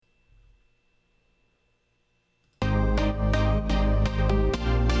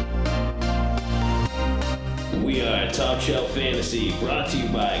Top Shelf Fantasy, brought to you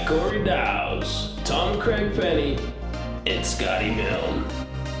by Corey Dowes, Tom Craig Penny, and Scotty Milne.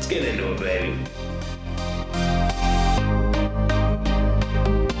 Let's get into it, baby.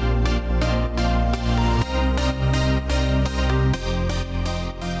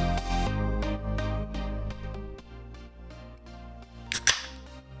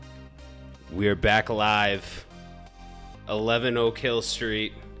 We're back live. 11 Oak Hill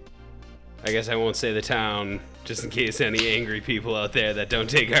Street. I guess I won't say the town, just in case any angry people out there that don't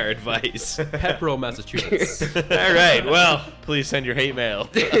take our advice. Pepperell, Massachusetts. All right, well. Please send your hate mail.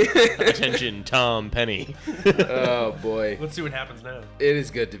 Attention, Tom Penny. Oh, boy. Let's see what happens now. It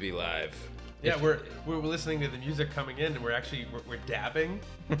is good to be live. Yeah, we're listening to the music coming in, and we're dabbing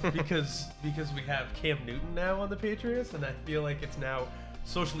because we have Cam Newton now on the Patriots, and I feel like it's now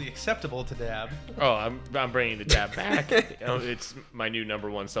socially acceptable to dab. Oh, I'm bringing the dab back. It's my new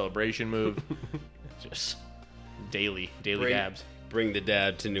 #1 celebration move. Just daily dabs. Bring the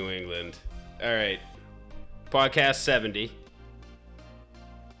dab to New England. All right. Podcast 70.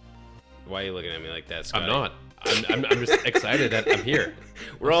 Why are you looking at me like that, Scotty? I'm not. I'm just excited that I'm here.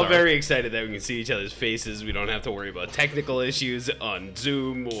 We're all very excited that we can see each other's faces. We don't have to worry about technical issues on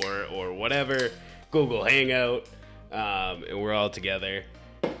Zoom or whatever. Google Hangout. And we're all together.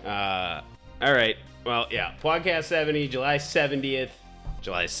 All right. Well, yeah. Podcast 70, July 70th.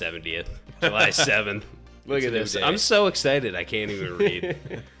 July 7th. Look at this. I'm so excited. I can't even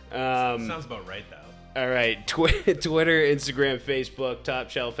read. Sounds about right, though. All right. Twitter, Instagram, Facebook, Top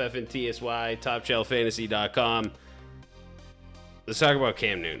Shelf FNTSY, TopShelfFantasy.com. Let's talk about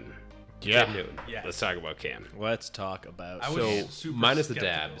Cam Newton. Yeah. Cam Newton. Yeah. Let's talk about Cam. Let's talk about. I was So super minus the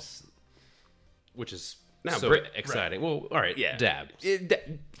skeptical. dabs, which is No, so Brit- exciting. Well, all right, Yeah. dabs.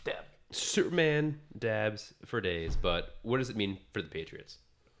 Dab. Superman dabs for days, but what does it mean for the Patriots?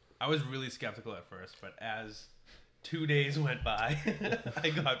 I was really skeptical at first, but as 2 days went by, I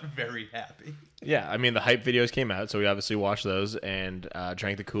got very happy. Yeah, I mean the hype videos came out, so we obviously watched those and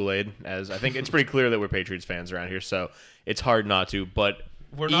drank the Kool-Aid. As I think it's pretty clear that we're Patriots fans around here, so it's hard not to. But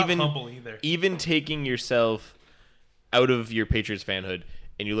We're not humble either. Even taking yourself out of your Patriots fanhood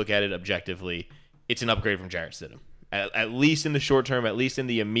and you look at it objectively, it's an upgrade from Jarrett Stidham. At least in the short term, at least in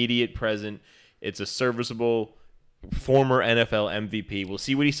the immediate present, it's a serviceable former NFL MVP. We'll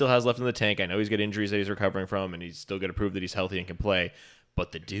see what he still has left in the tank. I know he's got injuries that he's recovering from, and he's still got to prove that he's healthy and can play.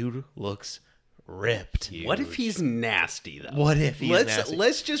 But the dude looks ripped. What if he's nasty, though? What if he's nasty?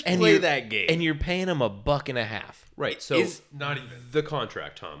 Let's just And play you're- that game. And you're paying him $1.50. Right. So Not even. the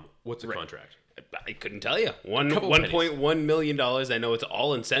contract, Tom. What's the contract? I couldn't tell you. Couple $1.1 million. I know it's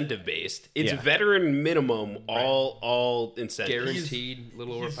all incentive based. It's Yeah. veteran minimum, all incentive. Guaranteed, a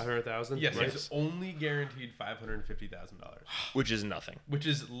little over 500,000. Yes, right? he's only guaranteed $550,000, Which is nothing. which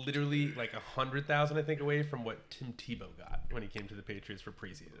is literally like $100,000, I think, away from what Tim Tebow got when he came to the Patriots for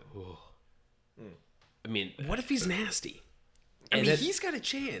preseason. I mean, What if he's nasty? I And mean, it- he's got a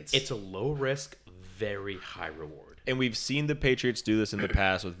chance. it's a low risk, very high reward. And we've seen the Patriots do this in the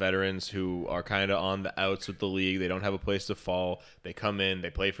past with veterans who are kind of on the outs with the league. They don't have a place to fall. They come in, they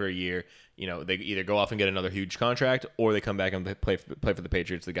play for a year. You know, they either go off and get another huge contract, or they come back and play for the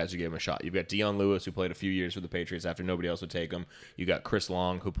Patriots, the guys who gave him a shot. You've got Deion Lewis, who played a few years for the Patriots after nobody else would take him. You got Chris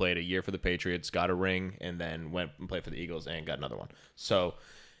Long, who played a year for the Patriots, got a ring, and then went and played for the Eagles and got another one. So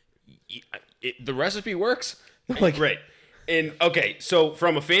the recipe works. Like, right. And okay, so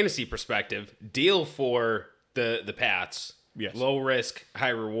from a fantasy perspective, deal for the Pats. Yes. Low risk, high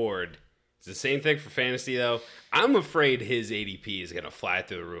reward. It's the same thing for fantasy, though. I'm afraid his ADP is going to fly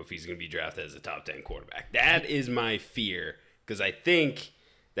through the roof. He's going to be drafted as a top 10 quarterback. That is my fear, because I think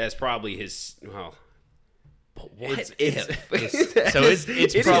that's probably his. Well, but what It's- if? So it's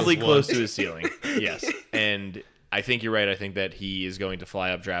It probably is close to his ceiling. Yes. And I think you're right. I think that he is going to fly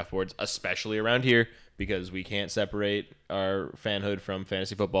up draft boards, especially around here, because we can't separate our fanhood from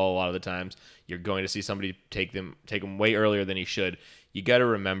fantasy football a lot of the times. You're going to see somebody take him way earlier than he should. You got to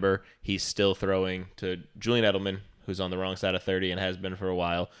remember he's still throwing to Julian Edelman, who's on the wrong side of 30 and has been for a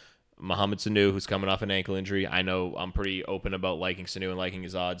while. Mohamed Sanu, who's coming off an ankle injury. I know I'm pretty open about liking Sanu and liking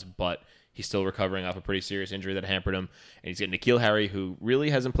his odds, but he's still recovering off a pretty serious injury that hampered him. And he's got N'Keal Harry, who really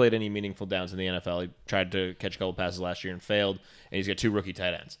hasn't played any meaningful downs in the NFL. He tried to catch a couple passes last year and failed. And he's got 2 rookie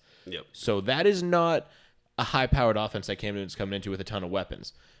tight ends. Yep. So that is not a high-powered offense that Cam Newton's coming into with a ton of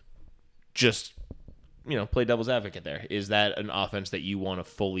weapons. Just, play devil's advocate there. Is that an offense that you want to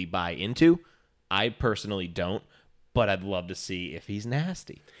fully buy into? I personally don't, but I'd love to see if he's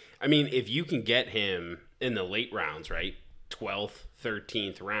nasty. I mean, if you can get him in the late rounds, right? 12th,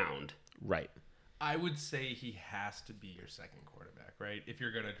 13th round. Right. I would say he has to be your second quarterback, right? If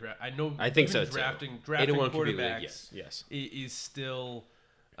you're gonna draft, I know. I think even so, too. Drafting Anyone could be quarterbacks, league, yes. is still,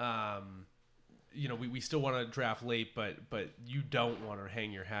 we still want to draft late, but you don't want to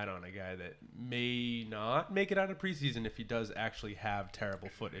hang your hat on a guy that may not make it out of preseason if he does actually have terrible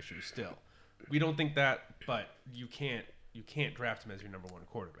foot issues. Still, we don't think that, but you can't draft him as your number one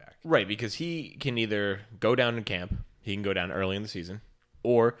quarterback. Right, because he can either go down in camp, he can go down early in the season,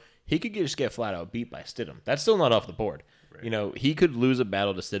 or he could just get flat out beat by Stidham. That's still not off the board. Right. He could lose a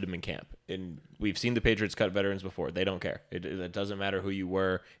battle to Stidham in camp. And we've seen the Patriots cut veterans before. They don't care. It doesn't matter who you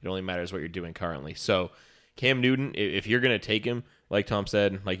were. It only matters what you're doing currently. So Cam Newton, if you're going to take him, like Tom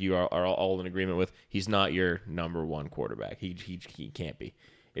said, like you are all in agreement with, he's not your number one quarterback. He can't be.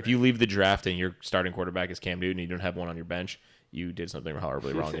 If you leave the draft and your starting quarterback is Cam Newton and you don't have one on your bench, you did something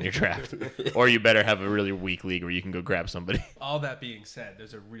horribly wrong in your draft. Or you better have a really weak league where you can go grab somebody. All that being said,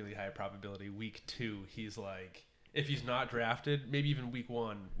 there's a really high probability week 2, he's like, if he's not drafted, maybe even week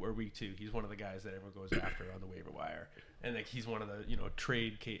 1 or week 2, he's one of the guys that everyone goes after on the waiver wire, and like he's one of the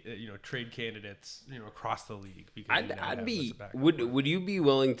trade candidates across the league. Because I'd be. Would you be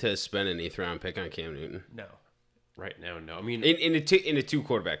willing to spend an 8th round pick on Cam Newton? No. Right now, no. I mean, in a 2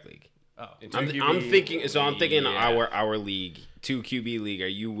 quarterback league. Oh, I'm thinking. So I'm thinking our league, 2 QB league. Are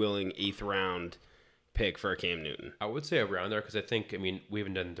you willing 8th round pick for Cam Newton? I would say around there because I think, we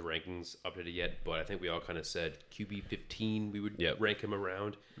haven't done the rankings updated yet, but I think we all kind of said QB 15 we would rank him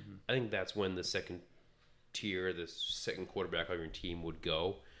around. Mm-hmm. I think that's when the second tier, the second quarterback on your team would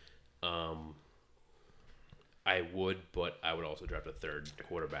go. I would, but I would also draft a 3rd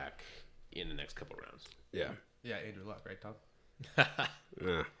quarterback in the next couple of rounds. Yeah, Andrew Luck, right, Tom?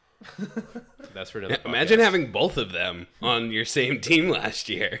 Nah. That's for another podcast. Imagine having both of them on your same team last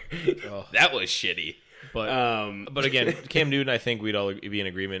year. That was shitty. But again, Cam Newton, I think we'd all be in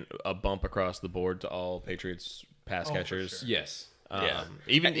agreement, a bump across the board to all Patriots pass catchers. Sure. Yes.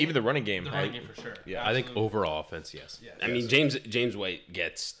 Even the running game. The running game for sure. Yeah, I think overall offense, yes. Yeah. I mean, James White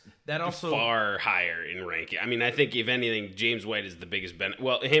gets that also far higher in ranking. I mean, I think if anything, James White is the biggest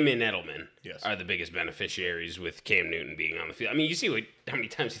him and Edelman are the biggest beneficiaries with Cam Newton being on the field. I mean, you see how many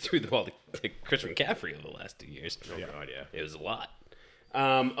times he threw the ball to Christian McCaffrey over the last 2 years. Oh God, yeah. It was a lot.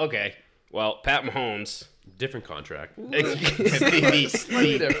 Okay. Well, Pat Mahomes. Different contract.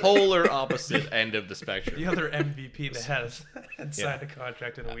 the polar opposite end of the spectrum. the other MVP that has signed a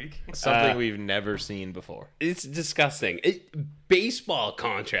contract in a week. Something we've never seen before. It's disgusting. Baseball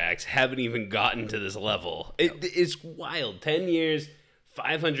contracts haven't even gotten to this level. It's wild. 10 years,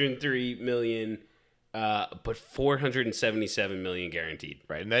 $503 million, but $477 million guaranteed.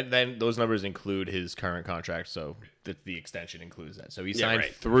 Right, and then those numbers include his current contract, so the extension includes that. So he signed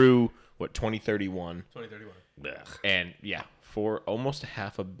through 2031. 2031. Ugh. And for almost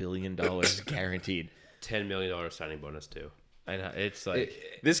 $500 million guaranteed. $10 million signing bonus too. I know, it's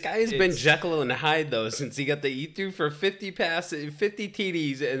like This guy has been Jekyll and Hyde though since he threw for 50 passes, 50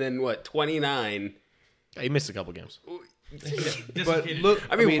 TDs, and then 29. he missed a couple games. But look,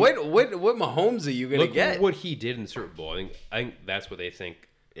 I mean, what Mahomes are you gonna get? What he did in the Super Bowl. I think that's what they think.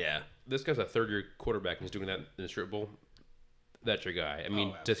 Yeah, this guy's a 3rd-year quarterback and he's doing that in the Super Bowl. That's your guy. I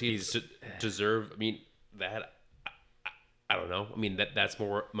mean, does he deserve? I mean, that I don't know. I mean, that's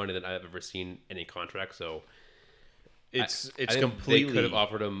more money than I've ever seen in a contract. So it's I think completely. They could have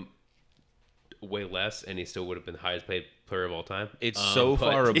offered him way less, and he still would have been the highest paid player of all time. It's so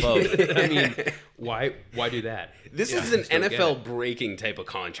far above. I mean, why do that? This is an NFL breaking type of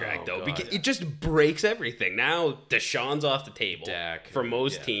contract, though, because it just breaks everything. Now Deshaun's off the table for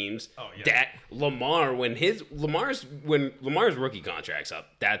most teams. Lamar, when Lamar's rookie contract's up,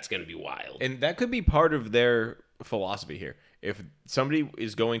 that's going to be wild. And that could be part of their philosophy here. If somebody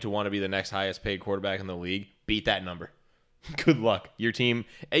is going to want to be the next highest paid quarterback in the league, beat that number. Good luck. Your team,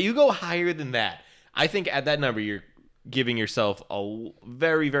 you go higher than that. I think at that number, you're giving yourself a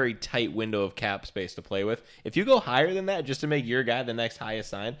very, very tight window of cap space to play with. If you go higher than that just to make your guy the next highest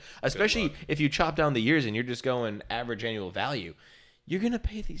sign, especially if you chop down the years and you're just going average annual value, you're going to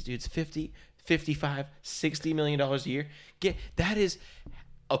pay these dudes $50, $55, $60 million a year. That is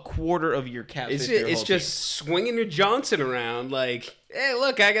a quarter of your cap space. It's just swinging your Johnson around like, hey,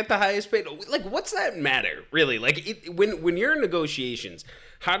 look, I got the highest paid. Like, what's that matter, really? Like, when you're in negotiations,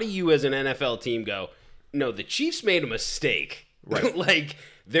 how do you as an NFL team go, no, the Chiefs made a mistake. Right. Like,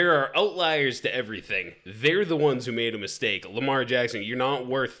 there are outliers to everything. They're the ones who made a mistake. Lamar Jackson, you're not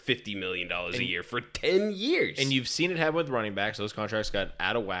worth $50 million a year for 10 years. And you've seen it happen with running backs. Those contracts got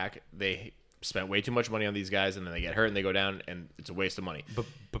out of whack. They spent way too much money on these guys, and then they get hurt and they go down, and it's a waste of money. But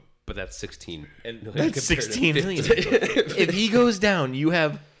that's 16. And that's $16 million. If he goes down, you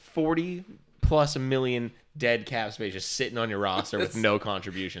have $40+ plus million dead cap space just sitting on your roster with no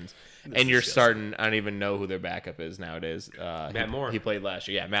contributions. And you're disgusting. starting, I don't even know who their backup is nowadays. Matt Moore. He played last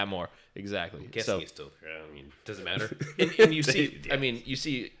year. Yeah, Matt Moore. Exactly. Guessing he's still there. I mean, doesn't matter. And you see, I mean,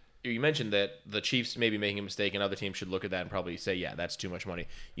 you mentioned that the Chiefs may be making a mistake and other teams should look at that and probably say, yeah, that's too much money.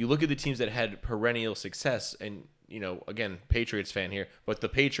 You look at the teams that had perennial success and, again, Patriots fan here, but the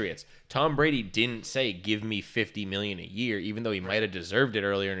Patriots, Tom Brady didn't say, give me $50 million a year, even though he might have deserved it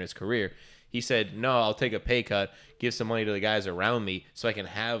earlier in his career. He said, no, I'll take a pay cut, give some money to the guys around me so I can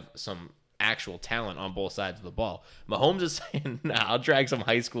have some actual talent on both sides of the ball. Mahomes is saying, nah, I'll drag some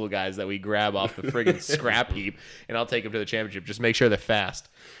high school guys that we grab off the friggin' scrap heap, and I'll take them to the championship. Just make sure they're fast.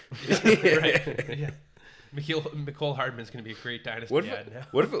 Right. Yeah. McCole Hardman's going to be a great dynasty ad now.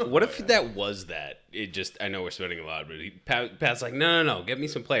 What if that was that? It just, I know we're spending a lot, but Pat's like, no, get me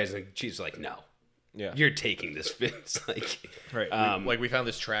some players. And the Chiefs are like, no. Yeah. You're taking this fit. It's like, Right. We found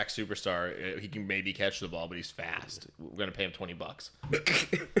this track superstar. He can maybe catch the ball, but he's fast. We're going to pay him $20.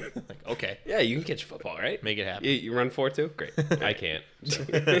 Like, okay. yeah, you can catch a football, right? Make it happen. You run 4.2? Great. I can't.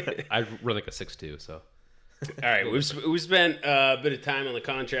 I run like a 6'2", so. All right, we've spent a bit of time on the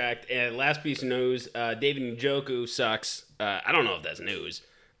contract. And last piece of news, David Njoku sucks. I don't know if that's news.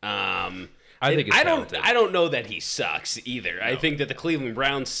 I think it's talented. I don't know that he sucks either. No. I think that the Cleveland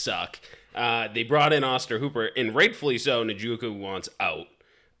Browns suck. They brought in Austin Hooper, and rightfully so, Njoku wants out.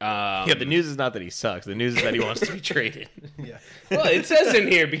 Yeah, the news is not that he sucks. The news is that he wants to be traded. Yeah. Well, it says in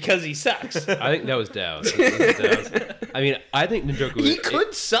here because he sucks. I think that was Dow's. I mean, I think Njoku He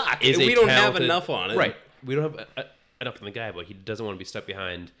could suck. is We a don't have talented- enough on it. Right. We don't have enough on the guy, but he doesn't want to be stuck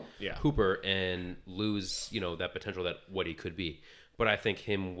behind Yeah. Hooper and lose, that potential that what he could be. But I think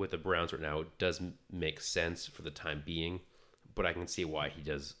him with the Browns right now does make sense for the time being. But I can see why he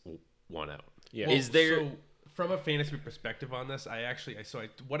does want out. Yeah. Well, Is there- so from a fantasy perspective on this,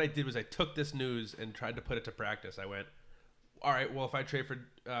 what I did was I took this news and tried to put it to practice. I went, all right, well, if I trade for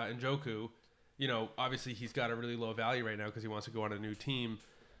Njoku, obviously he's got a really low value right now because he wants to go on a new team.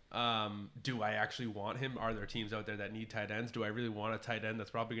 Do I actually want him? Are there teams out there that need tight ends? Do I really want a tight end that's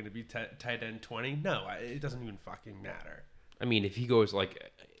probably going to be tight end 20? No, it doesn't even fucking matter. I mean, if he goes like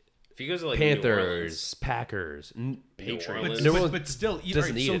If he goes to like New Orleans, Packers, Packers, Patriots. But still,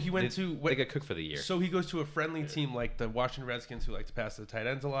 doesn't need so it. he went to They got cooked for the year. So he goes to a friendly team like the Washington Redskins, who like to pass the tight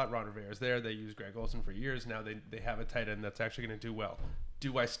ends a lot. Ron Rivera's there. They use Greg Olsen for years. Now they have a tight end that's actually going to do well.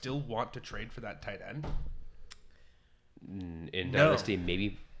 Do I still want to trade for that tight end? In No. Dynasty,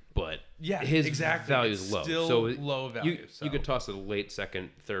 maybe, but Yeah, his exactly. value It's is low. still so low value, You, so. you could toss a late second,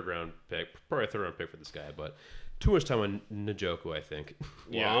 third round pick, probably a third round pick for this guy, but too much time on Njoku, I think.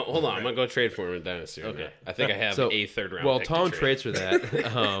 Well, hold on. I'm going to go trade for him in Dynasty. Okay. I think I have So, a third round Well, pick Tom to trade. trades for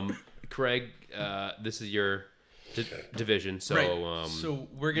that. Craig, this is your division, so Right. So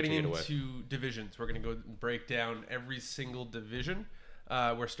we're getting take it away. into divisions. We're going to go break down every single division.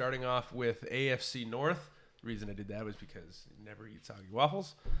 We're starting off with AFC North. The reason I did that was because I never eat soggy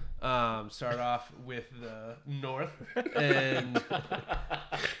waffles. Start off with the North. And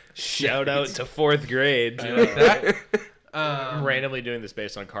Shout out to fourth grade. do you like that? Randomly doing this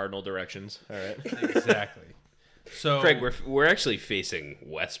based on cardinal directions. All right. Exactly. So Craig, we're actually facing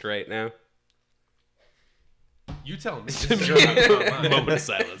west right now. you tell me. This is your house, not mine. moment of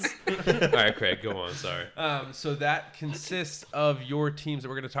silence. All right, Craig, go on. Sorry. So that consists of your teams that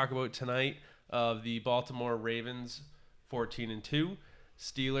we're going to talk about tonight. Of the Baltimore Ravens, 14-2,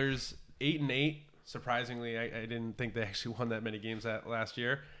 Steelers 8-8. Surprisingly, I didn't think they actually won that many games last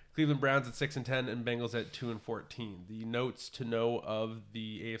year. Cleveland Browns at 6-10, and Bengals at 2-14. The notes to know of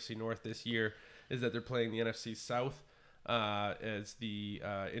the AFC North this year is that they're playing the NFC South as the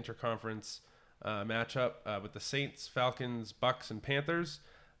interconference matchup with the Saints, Falcons, Bucks, and Panthers.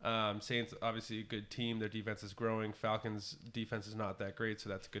 Saints, obviously a good team. Their defense is growing. Falcons' defense is not that great, so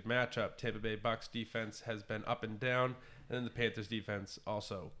that's a good matchup. Tampa Bay Bucks defense has been up and down, and then the Panthers defense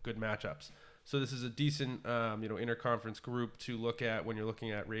also good matchups. So this is a decent, interconference group to look at when you're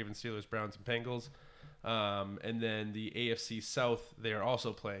looking at Ravens, Steelers, Browns, and Bengals. And then the AFC South, they are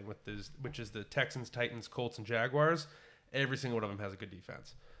also playing with this, which is the Texans, Titans, Colts, and Jaguars. Every single one of them has a good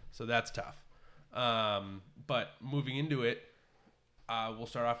defense, so that's tough. But moving into it. We'll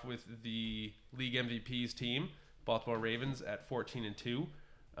start off with the league MVPs team, Baltimore Ravens at 14-2.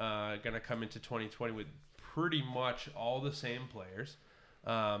 Going to come into 2020 with pretty much all the same players.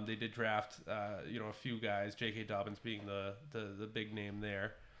 They did draft, a few guys, J.K. Dobbins being the big name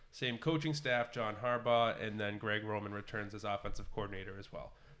there. Same coaching staff, John Harbaugh, and then Greg Roman returns as offensive coordinator as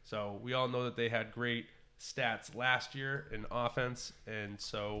well. So we all know that they had great stats last year in offense, and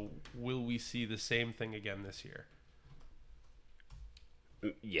so will we see the same thing again this year?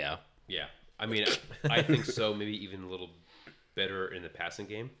 Yeah. Yeah. I mean, I think so. Maybe even a little better in the passing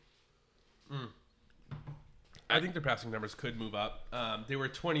game. I think their passing numbers could move up. They were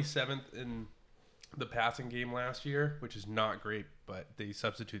 27th in the passing game last year, which is not great, but they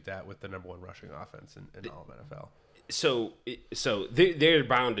substitute that with the number 1 rushing offense in all of NFL. So they're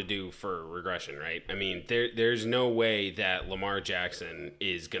bound to do for regression, right? I mean, there's no way that Lamar Jackson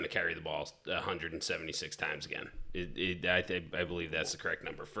is going to carry the ball 176 times again. I believe that's the correct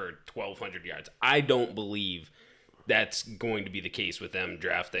number for 1,200 yards. I don't believe that's going to be the case with them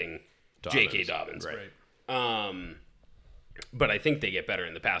drafting J.K. Dobbins. Right. But I think they get better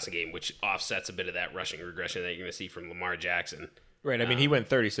in the passing game, which offsets a bit of that rushing regression that you're going to see from Lamar Jackson. Right. I mean, he went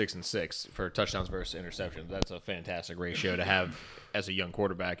 36-6 for touchdowns versus interceptions. That's a fantastic ratio to have as a young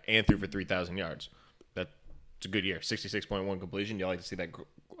quarterback, and threw for 3,000 yards. That's a good year. 66.1 completion. You like to see that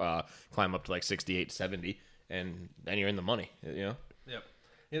climb up to like 68, 70, and then you're in the money. You know. Yep.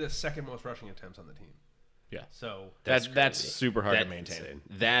 He had the second most rushing attempts on the team. Yeah. So that's super hard to maintain. Insane.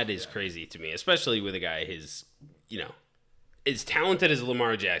 That is crazy to me, especially with a guy as talented as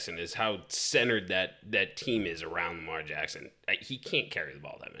Lamar Jackson is, how centered that team is around Lamar Jackson. He can't carry the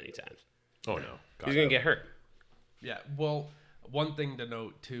ball that many times. Oh no, He's going to get hurt. Yeah, well, one thing to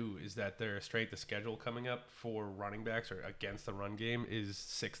note too is that their strength of schedule coming up for running backs or against the run game is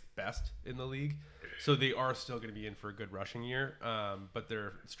 6th best in the league. So they are still going to be in for a good rushing year, but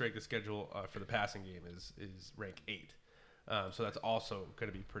their strength of schedule for the passing game is rank 8. So that's also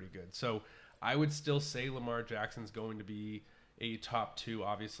going to be pretty good. So I would still say Lamar Jackson's going to be a top 2,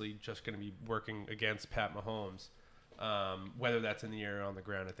 obviously just going to be working against Pat Mahomes. Whether that's in the air or on the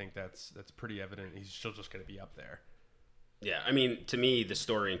ground, I think that's pretty evident. He's still just going to be up there. Yeah, I mean, to me, the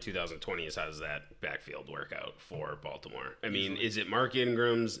story in 2020 is how does that backfield work out for Baltimore? I mean, is it Mark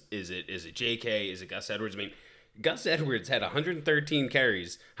Ingram's? Is it JK? Is it Gus Edwards? I mean, Gus Edwards had 133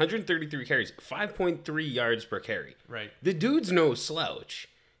 carries, 5.3 yards per carry. Right. The dude's no slouch.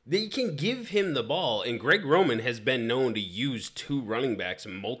 They can give him the ball, and Greg Roman has been known to use 2 running backs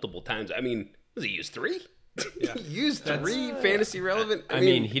multiple times. I mean, was he used 3? Yeah. He used 3 fantasy relevant? I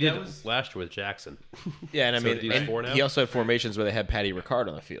mean, he did last year with Jackson. Yeah, and I mean, he's 4 now? he also had formations where they had Patty Ricard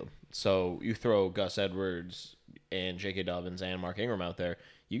on the field. So you throw Gus Edwards and J.K. Dobbins and Mark Ingram out there,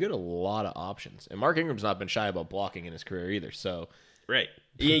 you get a lot of options. And Mark Ingram's not been shy about blocking in his career either. So right.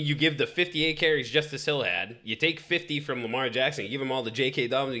 You give the 58 carries Justice Hill had. You take 50 from Lamar Jackson. You give him all the J.K.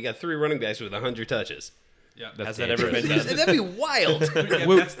 Dobbins. You got 3 running backs with 100 touches. Yeah, has that ever been done? That'd be wild. Yeah,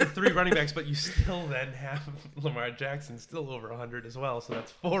 that's the 3 running backs, but you still then have Lamar Jackson still over 100 as well. So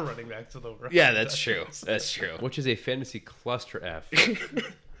that's 4 running backs with over 100. Yeah, that's true. That's true. Which is a fantasy cluster F.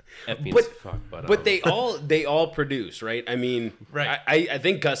 F means But- fuck, But they all produce, right? I mean, Right. I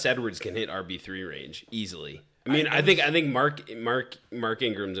think Gus Edwards can hit RB3 range easily. I mean, I think Mark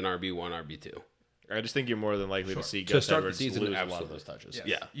Ingram's an RB1, RB2. I just think you're more than likely to see To Gus start the Edwards season, lose a lot of absolutely. those touches. Yes,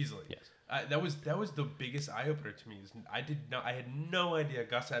 Yeah. easily. Yes. That was the biggest eye opener to me. I had no idea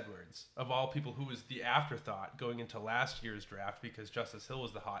Gus Edwards, of all people, who was the afterthought going into last year's draft because Justice Hill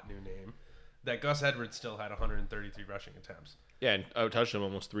was the hot new name, that Gus Edwards still had 133 rushing attempts. Yeah, and outtouched him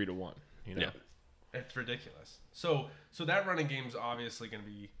almost 3-1. You know. Yeah. It's ridiculous. So that running game's obviously going to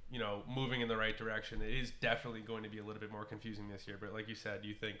be, moving in the right direction. It is definitely going to be a little bit more confusing this year. But like you said,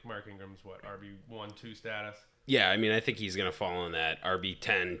 you think Mark Ingram's RB1, 2 status? Yeah, I mean, I think he's going to fall in that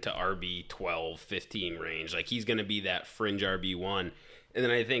RB10 to RB12, 15 range. Like, he's going to be that fringe RB1. And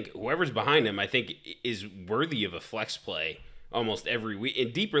then I think whoever's behind him, I think, is worthy of a flex play almost every week.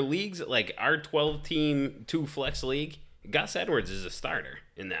 In deeper leagues, like our 12-team 2-flex league, Gus Edwards is a starter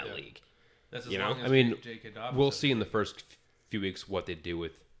in that league. That's as You know? long as I mean, J.K. Dobbins we'll does. see in the first few weeks what they do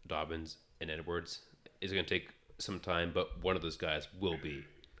with Dobbins and Edwards. It's going to take some time, but one of those guys will be.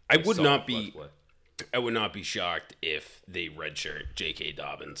 I a would solid not flex be play. I would not be shocked if they redshirt J.K.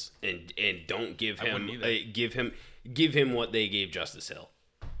 Dobbins and don't give him wouldn't either. give him what they gave Justice Hill.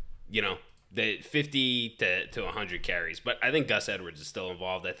 The 50 to 100 carries. But I think Gus Edwards is still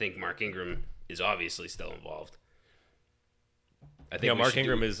involved. I think Mark Ingram is obviously still involved. I think Mark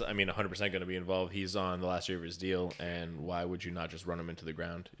Ingram is, 100% going to be involved. He's on the last year of his deal, and why would you not just run him into the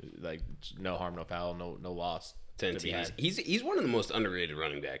ground? Like, no harm, no foul, no loss. 10 to be teams. had. He's one of the most underrated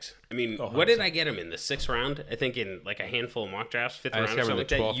running backs. I mean, Oh, what did I get him in the 6th round? I think in like a handful of mock drafts, 5th I round, or discovered something the like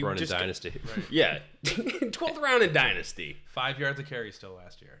that. 12th You run in just Dynasty. yeah, 12th round in Dynasty. 5 yards of carry still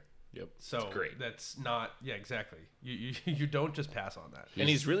last year. Yep. So great. That's not, exactly. You don't just pass on that. And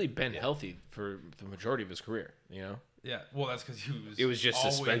he's really been healthy for the majority of his career, Yeah, well, that's because It was just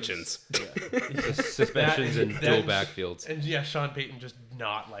always- suspensions. Suspensions and dual then- backfields. And Sean Payton just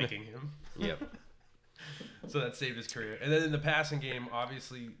not liking him. Yep. So that saved his career. And then in the passing game,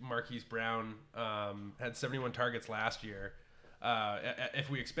 obviously Marquise Brown had 71 targets last year. If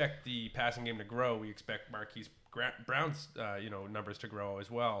we expect the passing game to grow, we expect Marquise Brown's numbers to grow as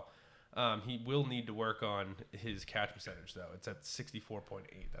well. He will need to work on his catch percentage, though. It's at 64.8.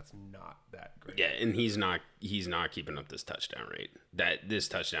 That's not that great. Yeah, and he's not keeping up this touchdown rate. This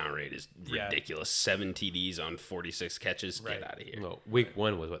touchdown rate is ridiculous. 7 TDs on 46 catches. Get out of here. No, week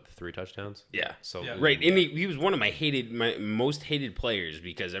 1 was 3 touchdowns? Yeah. So right, and he was one of my most hated players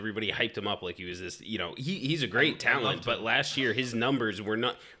because everybody hyped him up like he was this. He's a great talent, but last year his numbers were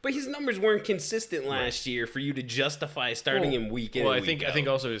not. But his numbers weren't consistent last year for you to justify starting him week in. I think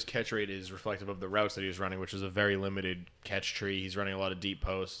also his catch rate is reflective of the routes that he was running, which is a very limited catch tree. He's running a lot of deep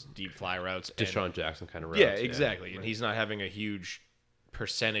posts, deep fly routes. Deshaun Jackson kind of routes. Yeah, exactly. And he's not having a huge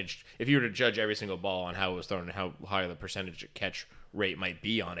percentage. If you were to judge every single ball on how it was thrown and how high the percentage catch rate might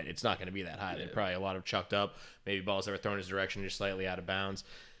be on it, it's not going to be that high. There's probably a lot of chucked up, maybe balls that were thrown his direction just slightly out of bounds.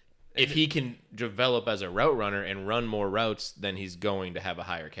 If he can develop as a route runner and run more routes, then he's going to have a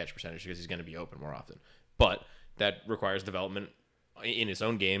higher catch percentage because he's going to be open more often. But that requires development in his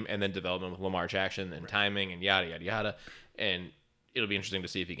own game and then development with Lamar Jackson and timing and yada, yada, yada. And it'll be interesting to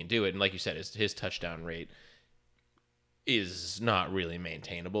see if he can do it. And like you said, his touchdown rate is not really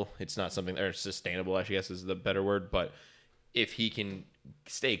maintainable. It's not something, or sustainable, I guess is the better word. But if he can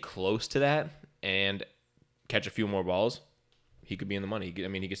stay close to that and catch a few more balls, he could be in the money.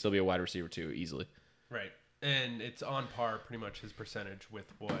 He could still be a wide receiver too, easily. Right. And it's on par, pretty much, his percentage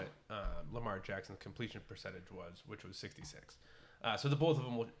with what Lamar Jackson's completion percentage was, which was 66. So the both of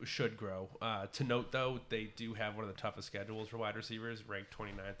them should grow. To note, though, they do have one of the toughest schedules for wide receivers, ranked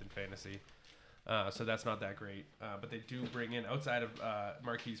 29th in fantasy. So that's not that great. But they do bring in, outside of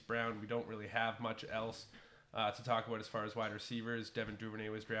Marquise Brown, we don't really have much else to talk about as far as wide receivers. Devin Duvernay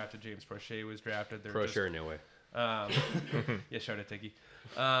was drafted. James Prochet was drafted. Prochet, no way. Yeah, shout out Tiki.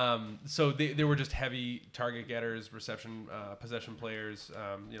 So they were just heavy target getters, reception, possession players,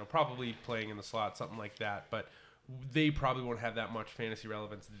 probably playing in the slot, something like that. But they probably won't have that much fantasy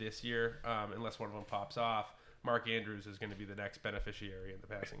relevance this year unless one of them pops off. Mark Andrews is going to be the next beneficiary in the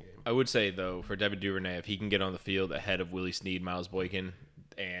passing game. I would say, though, for Devin Duvernay, if he can get on the field ahead of Willie Snead, Miles Boykin,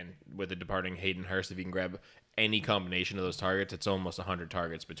 and with the departing Hayden Hurst, if he can grab any combination of those targets, it's almost 100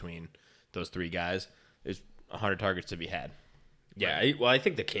 targets between those three guys. There's 100 targets to be had. Yeah, I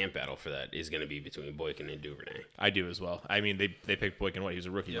think the camp battle for that is going to be between Boykin and Duvernay. I do as well. I mean, they picked Boykin. He was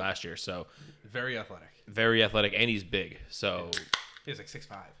a rookie last year, so very athletic, and he's big. So he was like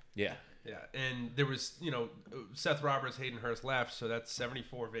 6'5". Yeah. Yeah, and there was, Seth Roberts, Hayden Hurst left, so that's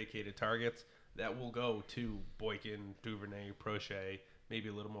 74 vacated targets. That will go to Boykin, Duvernay, Prochet, maybe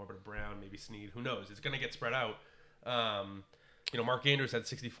a little more, but Brown, maybe Snead. Who knows? It's going to get spread out. Mark Andrews had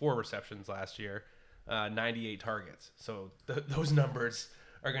 64 receptions last year, 98 targets. So those numbers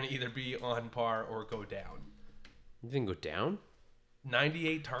are going to either be on par or go down. You think go down?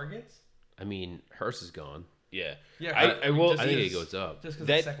 98 targets? I mean, Hurst is gone. Yeah. I think it goes up. Just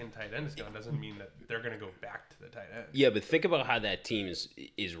because the second tight end is gone doesn't mean that they're going to go back to the tight end. Yeah, but think about how that team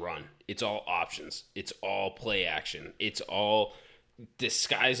is run. It's all options. It's all play action. It's all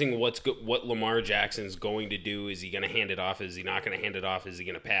disguising what Lamar Jackson's going to do. Is he going to hand it off? Is he not going to hand it off? Is he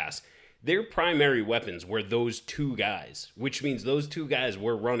going to pass? Their primary weapons were those two guys, which means those two guys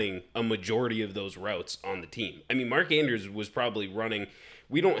were running a majority of those routes on the team. I mean, Mark Andrews was probably running...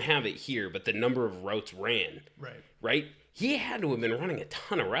 We don't have it here, but the number of routes ran. Right? He had to have been running a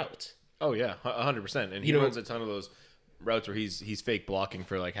ton of routes. Oh, yeah, 100%. And he runs a ton of those routes where he's fake blocking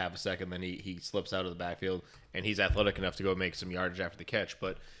for like half a second, then he slips out of the backfield, and he's athletic enough to go make some yardage after the catch.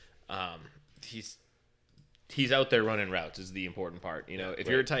 But he's out there running routes is the important part. If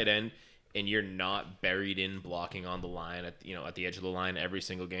you're a tight end and you're not buried in blocking on the line at the edge of the line every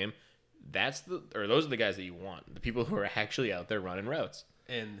single game, those are the guys that you want. The people who are actually out there running routes.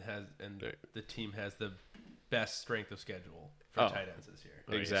 And the team has the best strength of schedule for tight ends this year.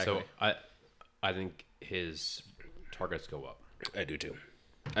 Right? Exactly. So I think his targets go up. I do too.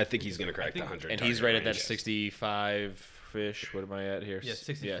 I think he's going to crack the 100. And he's right at that 65-ish. What am I at here? Yeah,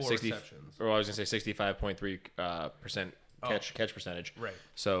 64 receptions. Or I was going to say 65.3% catch percentage. Right.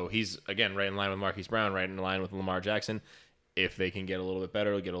 So he's, again, right in line with Marquise Brown, right in line with Lamar Jackson. If they can get a little bit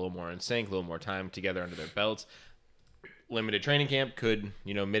better, get a little more in sync, a little more time together under their belts, limited training camp could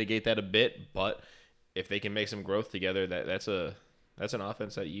mitigate that a bit, but if they can make some growth together, that's an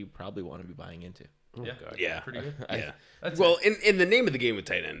offense that you probably want to be buying into. Yeah, pretty good. Well, in the name of the game with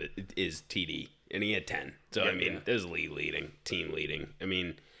tight end is TD, and he had 10. So team leading. I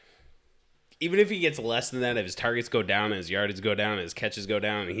mean, even if he gets less than that, if his targets go down, his yardage go down, his catches go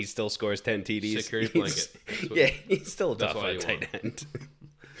down, and he still scores 10 TDs, Security blanket. Yeah, he's still a that's tough all you tight end.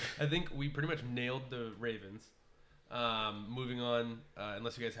 I think we pretty much nailed the Ravens. Moving on,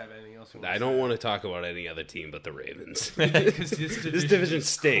 unless you guys have anything else. I don't want to talk about any other team but the Ravens. because This division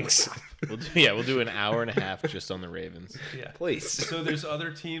stinks. We'll do an hour and a half just on the Ravens. Yeah. Please. So there's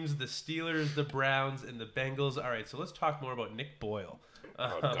other teams, the Steelers, the Browns, and the Bengals. All right, so let's talk more about Nick Boyle.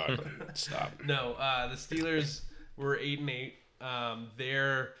 Oh, God. Stop. No, the Steelers were 8-8.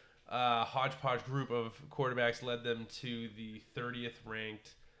 Their hodgepodge group of quarterbacks led them to the 30th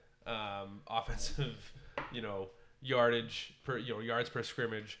ranked offensive, yards per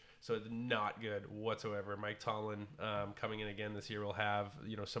scrimmage. So not good whatsoever. Mike Tomlin coming in again this year will have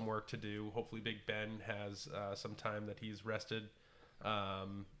some work to do. Hopefully, Big Ben has some time that he's rested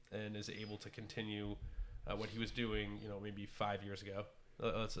and is able to continue what he was doing. Maybe 5 years ago.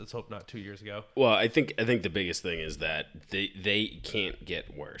 Let's hope not 2 years ago. Well, I think the biggest thing is that they can't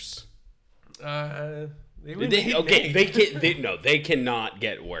get worse. They cannot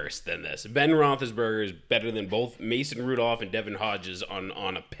get worse than this. Ben Roethlisberger is better than both Mason Rudolph and Devin Hodges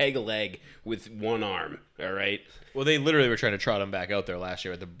on a peg leg with one arm. All right. Well, they literally were trying to trot him back out there last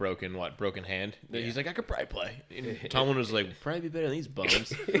year with the broken hand. Yeah. He's like, I could probably play. And Tomlin was like, probably be better than these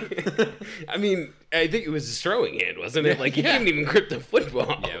bums. I mean, I think it was his throwing hand, wasn't it? Like, he couldn't even grip the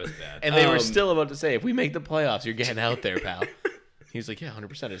football. Yeah, it was bad. And they were still about to say, if we make the playoffs, you're getting out there, pal. He's like, yeah, 100%.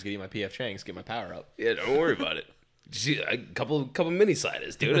 Just get you my PF Chang's, get my power up. Yeah, don't worry about it. Just a couple mini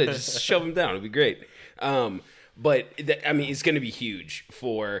sliders, dude. Just shove them down. It'll be great. But it's going to be huge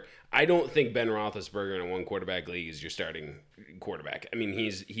for. I don't think Ben Roethlisberger in a one quarterback league is your starting quarterback. I mean,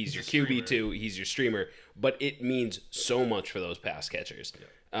 he's your QB2, he's your streamer, but it means so much for those pass catchers.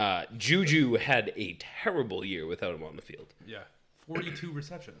 Yeah. Juju had a terrible year without him on the field. Yeah, 42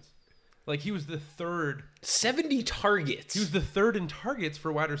 receptions. Like, he was the third. 70 targets. He was the third in targets for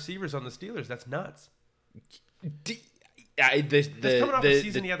wide receivers on the Steelers. That's nuts. That's coming off a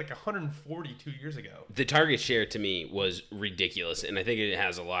season he had like 142 years ago. The target share to me was ridiculous, and I think it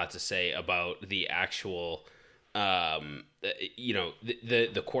has a lot to say about the actual, the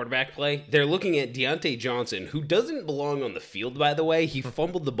quarterback play. They're looking at Deontay Johnson, who doesn't belong on the field, by the way. He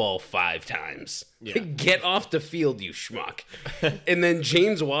fumbled the ball 5 times. Yeah. Get off the field, you schmuck. And then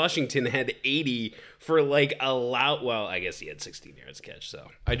James Washington had 80 for I guess he had 16 yards catch, so.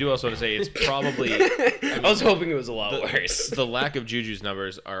 I do also want to say it's probably... I was hoping it was a lot worse. The lack of Juju's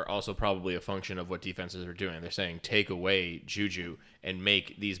numbers are also probably a function of what defenses are doing. They're saying take away Juju and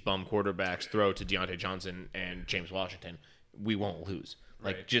make these bum quarterbacks throw to Deontay Johnson and James Washington. We won't lose.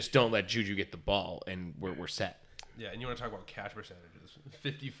 Just don't let Juju get the ball, and we're set. Yeah, and you want to talk about catch percentages.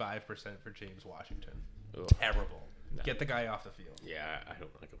 55% for James Washington. Ugh. Terrible. No. Get the guy off the field. Yeah, I don't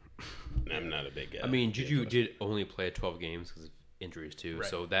like him. I'm not a big guy. I mean, Juju did only play 12 games because of injuries, too, right.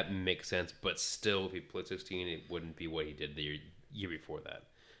 So that makes sense. But still, if he played 16, it wouldn't be what he did the year before that.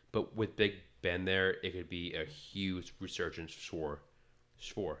 But with Big Ben there, it could be a huge resurgence for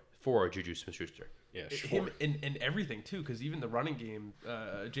Juju Smith-Schuster. Yeah, sure. Him and everything too, because even the running game,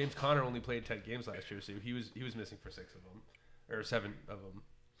 James Conner only played 10 games last year, so he was missing for 6 of them, or 7 of them.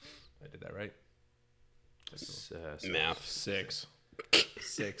 I did that right? Math. 6.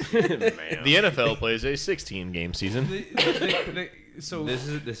 Man. The NFL plays a 16-game season. So this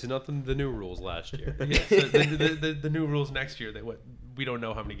is not the new rules last year. Yeah, so the new rules next year. We don't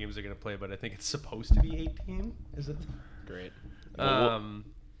know how many games they're going to play, but I think it's supposed to be 18. Is it? Great.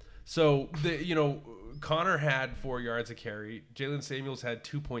 So Connor had 4 yards a carry. Jalen Samuels had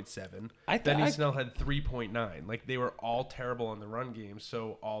 2.7. Benny Snell had 3.9. Like, they were all terrible on the run game.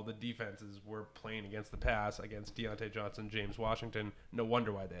 So all the defenses were playing against the pass against Deontay Johnson, James Washington. No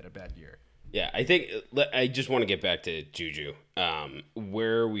wonder why they had a bad year. Yeah, I think I just want to get back to Juju.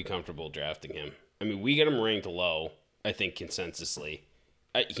 Where are we comfortable drafting him? I mean, we get him ranked low. I think consensusly,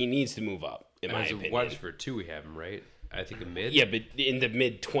 he needs to move up. In my opinion, wide receiver 2, we have him right. I think a mid. Yeah, but in the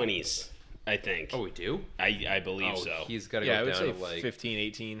mid-20s, I think. Oh, we do? I believe so. He's got to go down to like 15,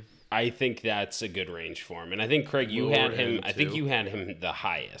 18. I think that's a good range for him. And I think, Craig, you had him. I think you had him the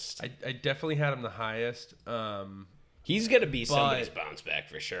highest. I definitely had him the highest. He's going to be somebody's bounce back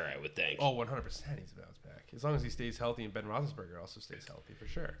for sure, I would think. Oh, 100% he's a bounce back. As long as he stays healthy, and Ben Roethlisberger also stays healthy for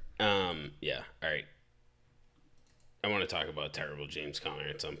sure. Yeah. All right. I want to talk about terrible James Conner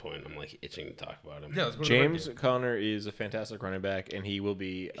at some point. I'm itching to talk about him. Yeah, let's go James Conner is a fantastic running back, and he will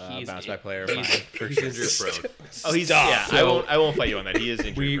be a bounce back player. For sure. Injury prone. Yeah. So, I won't fight you on that. He is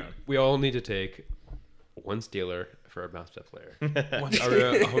injury prone. We all need to take one Steeler for a bounce back player.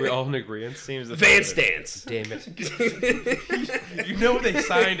 Are we all in agreement? Seems the Van Stance. Damn it. You know they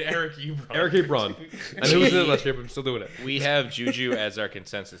signed Eric Ebron. Eric Ebron. I knew he was in it last year, but I'm still doing it. We have Juju as our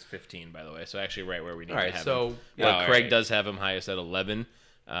consensus 15, by the way. So actually, right where we need All right, to have so him. yeah, Craig right. does have him highest at 11.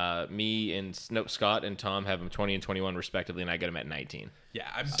 Me and Scott and Tom have him 20 and 21 respectively, and I got him at 19. Yeah,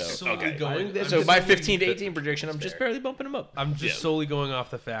 I'm solely okay. going. I'm So just my solely- 15 to 18 projection, I'm just barely bumping him up. I'm just solely going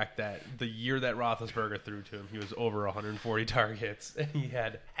off the fact that the year that Roethlisberger threw to him, he was over 140 targets, and he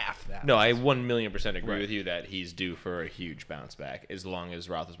had half that. No, I 1,000,000% agree with you that he's due for a huge bounce back as long as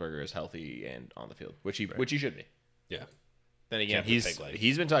Roethlisberger is healthy and on the field, which he should be. Yeah. Then again, Except for Pig Leg.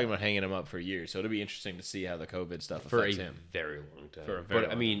 he's been talking about hanging him up for years, so it'll be interesting to see how the COVID stuff For a affects him. very long time. For a very but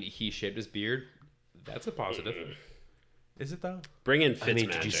I long mean, he shaved his beard. That's a positive. Is it though? Bring in I mean,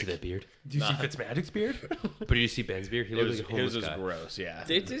 Fitzmagic. did you see that beard? Do you see Fitzmagic's beard? But did you see Ben's beard? He looked like a homeless His was guy. gross, yeah.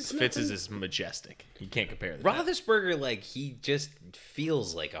 It's Fitz's is majestic. You can't compare that. Roethlisberger, like, he just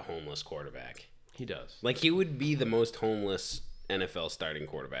feels like a homeless quarterback. He does. Like, he would be the most homeless NFL starting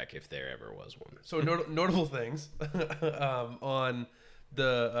quarterback if there ever was one. So notable things on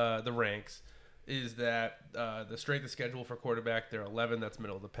the ranks is that the strength of schedule for quarterback, they're 11. That's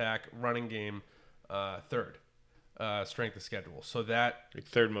middle of the pack. Running game, third strength of schedule. So that Like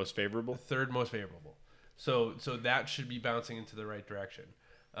third most favorable. third most favorable. So that should be bouncing into the right direction.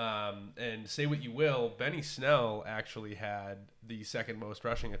 And say what you will, Benny Snell actually had the second most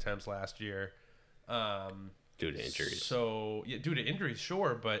rushing attempts last year. Due to injuries. So yeah, due to injuries,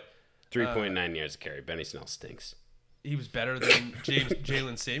 sure, but 3.9 yards a carry. Benny Snell stinks. he was better than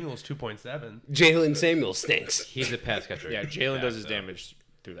Jalen Samuels 2.7. Jalen Samuel stinks. He's a pass catcher. Yeah, Jalen does his damage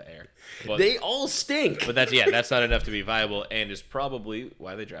through the air. But, They all stink. but that's not enough to be viable, and is probably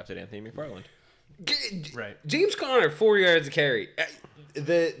why they drafted Anthony McFarland. Right. James Conner, 4 yards a carry.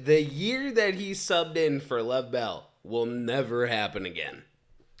 The year that he subbed in for Lev Bell will never happen again.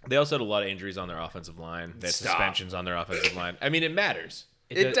 They also had a lot of injuries on their offensive line. They had Stop. suspensions on their offensive line. I mean, it matters.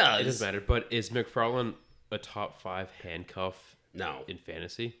 It does. It does matter. But is McFarland a top 5 handcuff No, in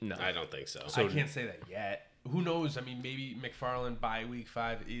fantasy? No, I don't think so. I can't say that yet. Who knows? I mean, maybe McFarland by week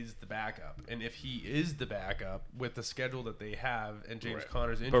 5 is the backup. And if he is the backup with the schedule that they have and James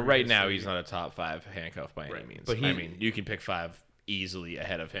Conner's injury. But right now, history- he's not a top 5 handcuff by any means. But I mean, you can pick 5 easily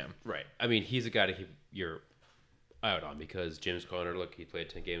ahead of him. Right. I mean, he's a guy to keep your eye out on because James Conner, look, he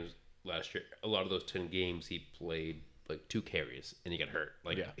played 10 games last year. A lot of those 10 games, he played like 2 carries and he got hurt.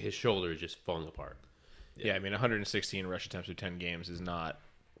 Like, Yeah. his shoulder is just falling apart. Yeah, I mean, 116 rush attempts with 10 games is not.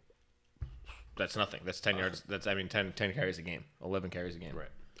 That's nothing. That's 10 yards. That's 10 carries a game, 11 carries a game. Right.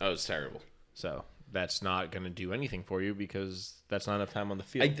 Oh, it's terrible. So that's not going to do anything for you because that's not enough time on the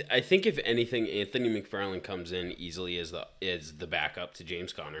field. I think if anything, Anthony McFarland comes in easily as the backup to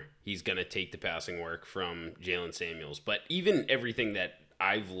James Conner. He's gonna take the passing work from Jalen Samuels. But even everything that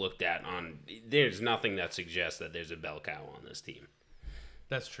I've looked at there's nothing that suggests that there's a bell cow on this team.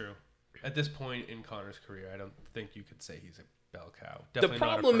 That's true. At this point in Conner's career, I don't think you could say he's a bell cow. The Definitely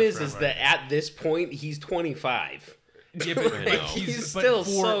not a problem is first-round that at this point he's 25. Yeah, but I know. He's still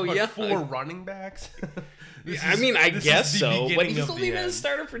so young. 4 running backs. I mean, I this guess is the so, but beginning he's of only the been a end.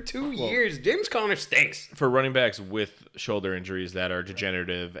 starter for 2 years. James Conner stinks. For running backs with shoulder injuries that are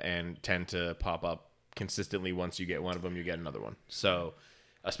degenerative and tend to pop up consistently, once you get one of them, you get another one. So,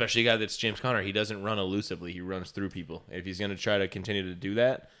 especially a guy that's James Conner, he doesn't run elusively; he runs through people. If he's going to try to continue to do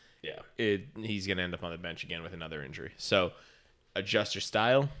that, Yeah. he's going to end up on the bench again with another injury. So, adjust your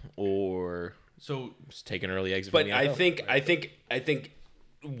style or So just take an early exit. But from the I NFL. think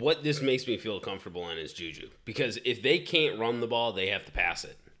what this makes me feel comfortable in is Juju, because if they can't run the ball, they have to pass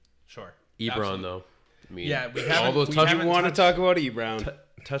it. sure. Ebron, Absolutely. though. I mean, Yeah, we all haven't- those we touch- haven't- You want to talk about Brown?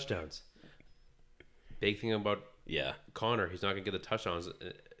 touchdowns. Big thing about Yeah, Connor, he's not going to get the touchdowns.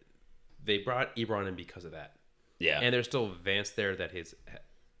 They brought Ebron in because of that. yeah. And there's still Vance there that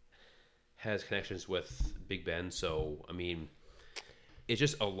has connections with Big Ben. So, I mean, it's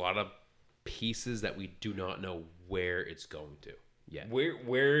just a lot of pieces that we do not know where it's going to yet.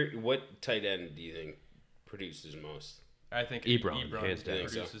 What tight end do you think produces most? I think Ebron, hands down.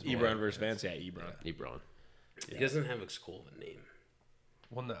 produces more. Ebron versus Vance, yeah, Ebron. Ebron. He doesn't have a cool of a name.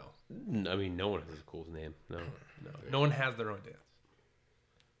 Well, no. I mean, no one has a cool name. No. No one has their own dance.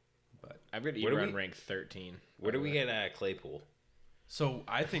 I've got Where do Ebron we- ranked 13. Where do we get Claypool? So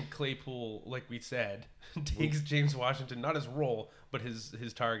I think Claypool, like we said, takes James Washington, not his role, but his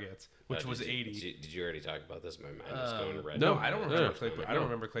targets, which was 80. Did you already talk about this? My mind is going red. No, I don't remember no, Claypool. no. I don't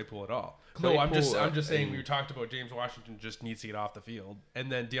remember Claypool at all. No, I'm Claypool, just saying we talked about James Washington just needs to get off the field, and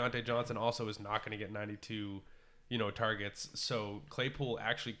then Deontay Johnson also is not going to get 92 targets. So Claypool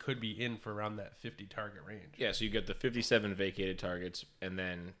actually could be in for around that 50 target range. Yeah, so you get the 57 vacated targets, and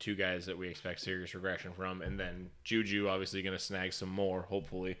then 2 guys that we expect serious regression from, and then Juju obviously going to snag some more,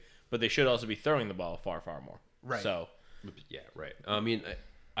 hopefully. But they should also be throwing the ball far, far more. Right. So, Yeah, right. I mean,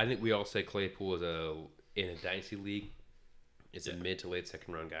 I think we all say Claypool is in a dynasty league is a mid to late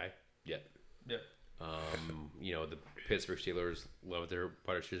second round guy. Yep. Yep. The Pittsburgh Steelers love their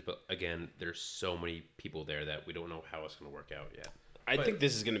wide receivers, but again, there's so many people there that we don't know how it's going to work out yet. I think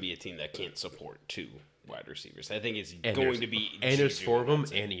this is going to be a team that can't support 2 wide receivers. I think it's And going to be. and there's Juju 4 of them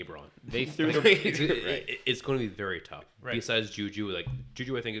that's it. and Ebron. they threw the... It's going to be very tough. Right. Besides Juju,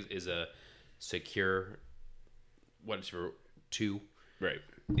 Juju, I think is a secure wide receiver 2. Right.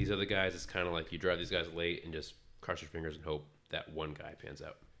 These other guys, it's kind of like you drive these guys late and just cross your fingers and hope that one guy pans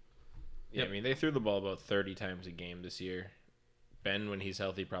out. Yeah, I mean, they threw the ball about 30 times a game this year. Ben, when he's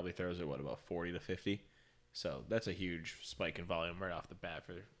healthy, probably throws it, about 40 to 50. So that's a huge spike in volume right off the bat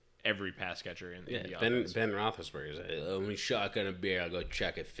for every pass catcher in the offense. Ben Roethlisberger's like, let me shotgun a beer. I'll go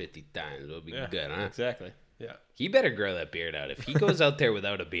check it 50 times. It'll be good, huh? Exactly. Yeah. He better grow that beard out. If he goes out there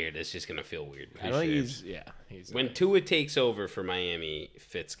without a beard, it's just going to feel weird. I don't think he's... When Tua takes over for Miami,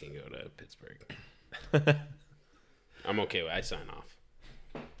 Fitz can go to Pittsburgh. I'm okay with I sign off.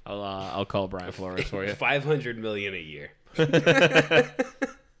 I'll call Brian Flores for you. $500 million a year. And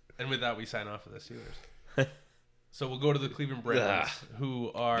with that, we sign off for the Steelers. So we'll go to the Cleveland Browns,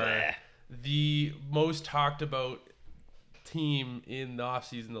 who are the most talked about team in the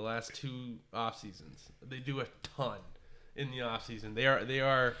offseason the last 2 off seasons. They do a ton in the offseason. They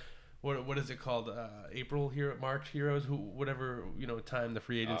are what is it called? March heroes, whatever time the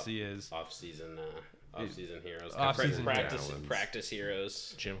free agency is. Off-season heroes. Off-season practice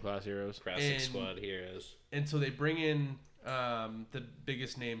heroes. Gym class heroes. Practice squad heroes. And so they bring in the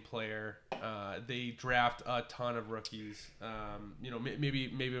biggest name player. They draft a ton of rookies.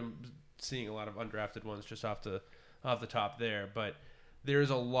 Maybe I'm seeing a lot of undrafted ones just off the top there, but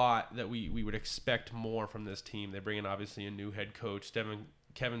there's a lot that we would expect more from this team. They bring in obviously a new head coach,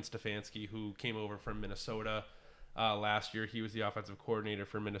 Kevin Stefanski, who came over from Minnesota last year. He was the offensive coordinator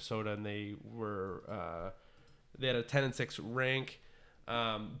for Minnesota, and they had a 10-6 rank.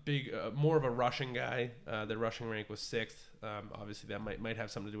 More of a rushing guy. Their rushing rank was 6th. Obviously, that might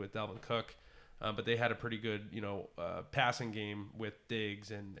have something to do with Dalvin Cook, but they had a pretty good passing game with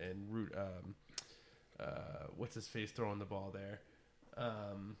Diggs and Root. What's his face throwing the ball there?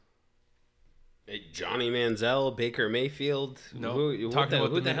 Johnny Manziel, Baker Mayfield. No, who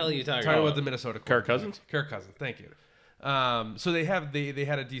the hell are you talking about? Talking about the Minnesota Kirk Cousins. Kirk Cousins, thank you. So they had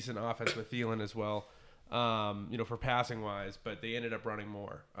a decent offense with Thielen as well, for passing wise, but they ended up running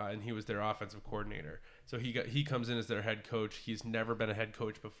more, and he was their offensive coordinator. So he comes in as their head coach. He's never been a head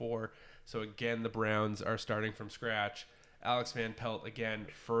coach before. So again, the Browns are starting from scratch. Alex Van Pelt, again,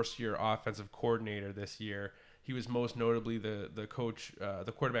 first-year offensive coordinator this year. He was most notably the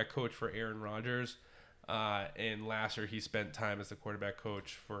quarterback coach for Aaron Rodgers, and last year he spent time as the quarterback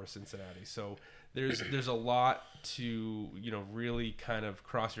coach for Cincinnati. So there's a lot to really kind of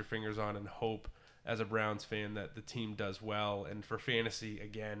cross your fingers on and hope as a Browns fan that the team does well. And for fantasy,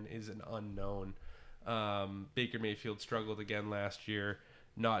 again, is an unknown. Baker Mayfield struggled again last year,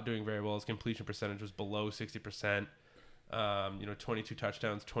 not doing very well. His completion percentage was below 60%. 22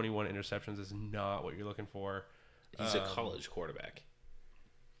 touchdowns, 21 interceptions is not what you're looking for. He's a college quarterback.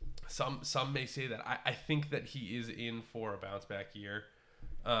 Some may say that. I think that he is in for a bounce back year,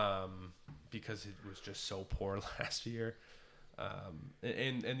 because it was just so poor last year.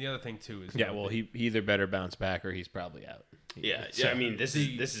 And the other thing too is he either better bounce back or he's probably out. I mean, this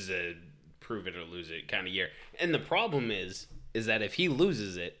is a prove it or lose it kind of year. And the problem is that if he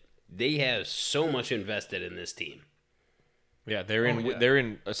loses it, they have so much invested in this team. Yeah, they're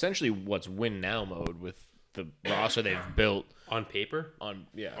in essentially what's win now mode with the roster they've built On paper, on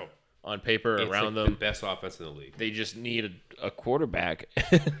paper it's around like them. the best offense in the league. They just need a quarterback.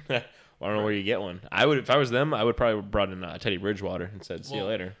 I don't know where you get one. If I was them, I would probably brought in Teddy Bridgewater and said, "See you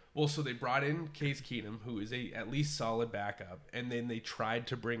later." Well, so they brought in Case Keenum, who is a at least solid backup, and then they tried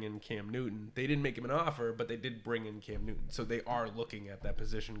to bring in Cam Newton. They didn't make him an offer, but they did bring in Cam Newton. So they are looking at that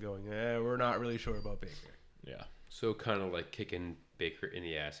position, going, "We're not really sure about Baker." Yeah. So kind of like kicking Baker in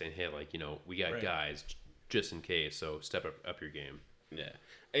the ass and, hey, we got guys just in case, so step up your game. Yeah.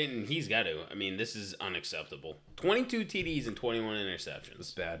 And he's got to. I mean, this is unacceptable. 22 TDs and 21 interceptions.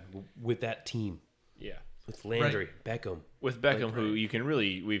 It's bad. With that team. Yeah. With Landry, Beckham. With Beckham, who you can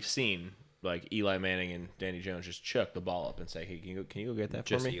we've seen, like Eli Manning and Danny Jones just chuck the ball up and say, "Hey, can you go get that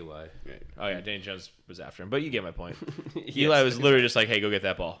Just for me?" Eli. Right. Oh yeah, Danny Jones was after him, but you get my point. Eli was literally just like, "Hey, go get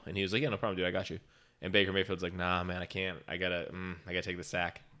that ball," and he was like, "Yeah, no problem, dude, I got you." And Baker Mayfield's like, nah, man, I can't. I gotta take the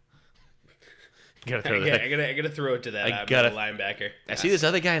sack. Gotta throw I gotta throw it to that linebacker. I see this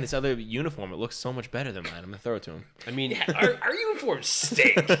other guy in this other uniform. It looks so much better than mine. I'm gonna throw it to him. I mean, our uniforms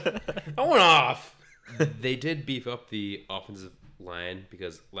stink. I went off. They did beef up the offensive line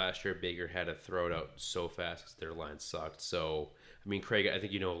because last year Baker had to throw it out so fast because their line sucked. So, I mean, Craig, I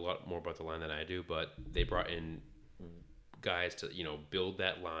think you know a lot more about the line than I do, but they brought in guys to build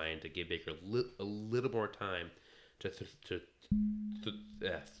that line to give Baker a little more time to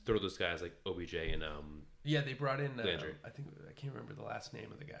throw those guys like OBJ and Yeah, they brought in Landry. I can't remember the last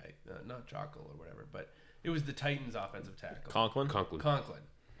name of the guy, not Jockle or whatever, but it was the Titans' offensive tackle. Conklin.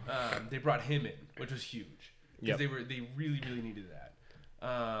 They brought him in, which was huge because Yep. they really needed that.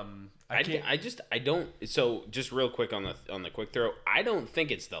 I don't. So just real quick on the quick throw, I don't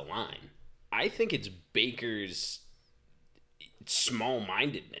think it's the line. I think it's Baker's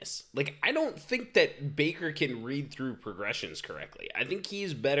small-mindedness. Like, I don't think that Baker can read through progressions correctly. I think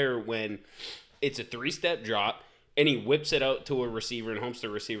he's better when it's a 3-step drop and he whips it out to a receiver and hopes the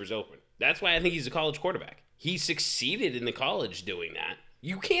receiver's open. That's why I think he's a college quarterback. He succeeded in the college doing that.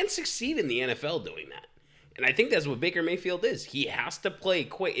 You can't succeed in the NFL doing that. And I think that's what Baker Mayfield is. He has to play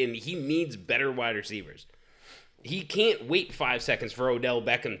quick, and he needs better wide receivers. He can't wait 5 seconds for Odell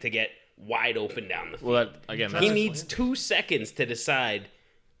Beckham to get wide open down the field. Well, he needs 2 seconds to decide,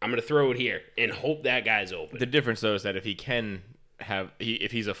 I'm going to throw it here, and hope that guy's open. the difference though is that if he can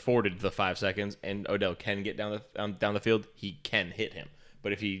if he's afforded the 5 seconds and Odell can get down the field, he can hit him.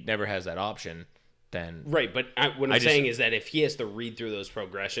 But if he never has that option, then Right, but what I'm saying is that if he has to read through those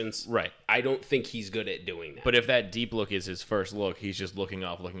progressions, Right. I don't think he's good at doing that. But if that deep look is his first look, he's just looking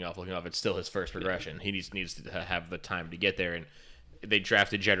off. It's still his first progression. He needs to have the time to get there. And they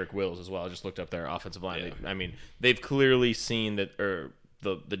drafted Jedrick Wills as well. I just looked up their offensive line. Yeah. They've clearly seen that, or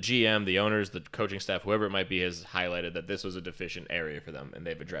the GM, the owners, the coaching staff, whoever it might be, has highlighted that this was a deficient area for them, and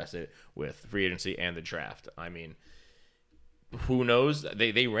they've addressed it with free agency and the draft. I mean, who knows?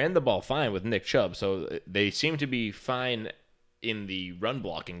 They ran the ball fine with Nick Chubb, so they seem to be fine in the run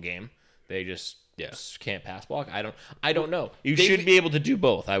blocking game. They just can't pass block. I don't know. You should be able to do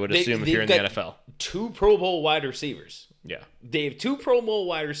both, I would assume, if you're in the NFL. 2 Pro Bowl wide receivers. Yeah. They have 2 Pro Bowl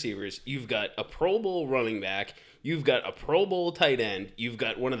wide receivers. You've got a Pro Bowl running back. You've got a Pro Bowl tight end. You've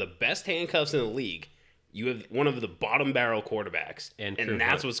got one of the best handcuffs in the league. You have one of the bottom barrel quarterbacks. And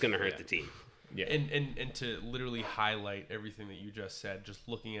that's what's going to hurt the team. Yeah. And to literally highlight everything that you just said, just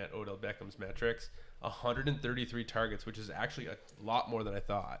looking at Odell Beckham's metrics, 133 targets, which is actually a lot more than I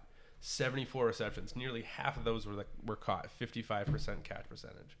thought. 74 receptions. Nearly half of those were caught. 55% catch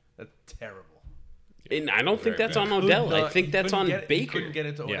percentage. That's terrible. And I don't think that's on Odell. I think that's on Baker. He couldn't get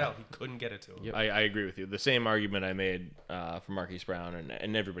it to Odell. Yeah. He couldn't get it to him. Yep. I agree with you. The same argument I made for Marquise Brown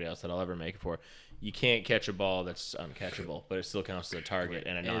and everybody else that I'll ever make it for. You can't catch a ball that's uncatchable, but it still counts as a target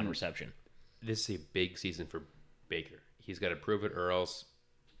and a non-reception. This is a big season for Baker. He's got to prove it, or else,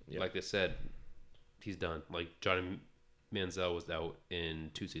 like they said, he's done. Like Johnny Manziel was out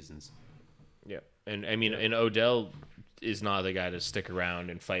in 2 seasons. Yeah, and I mean, and Odell is not the guy to stick around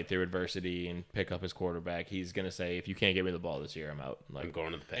and fight through adversity and pick up his quarterback. He's gonna say, if you can't give me the ball this year, I'm out. Like, I'm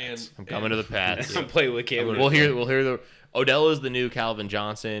going to the Pats. I'm coming to the Pats. I'm playing with Cam. We'll hear the Odell is the new Calvin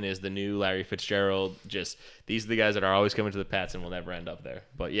Johnson, is the new Larry Fitzgerald. Just these are the guys that are always coming to the Pats and will never end up there.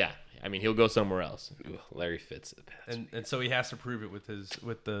 But yeah, I mean, he'll go somewhere else. Ooh, Larry Fitz at the Pats. And so he has to prove it with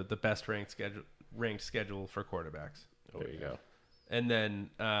the best ranked schedule for quarterbacks. There you go. And then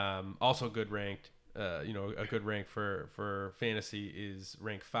also good ranked. A good rank for fantasy is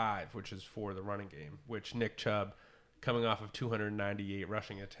rank 5, which is for the running game, which Nick Chubb, coming off of 298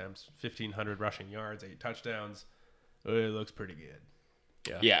 rushing attempts, 1,500 rushing yards, 8 touchdowns, it looks pretty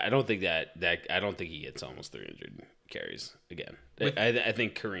good. Yeah, I don't think I don't think he gets almost 300 carries again. I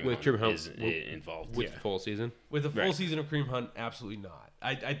think Kareem Hunt is involved with the full season. With a full season of Kareem Hunt, absolutely not.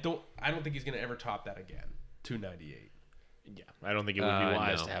 I don't think he's going to ever top that again. 298. Yeah, I don't think it would be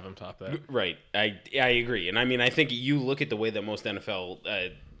wise to have him top that. Right, I agree, and I mean I think you look at the way that most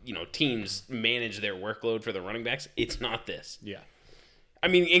NFL teams manage their workload for the running backs. It's not this. Yeah, I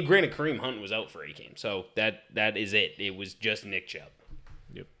mean, and granted, Kareem Hunt was out for 8 games, so that is it. It was just Nick Chubb.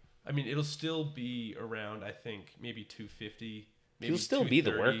 Yep. I mean, it'll still be around. I think maybe 250. Maybe He'll still be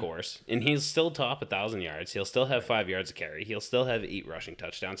the workhorse, and he'll still top 1,000 yards. He'll still have 5 yards of carry. He'll still have 8 rushing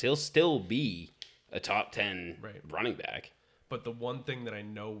touchdowns. He'll still be a top 10 running back. But the one thing that I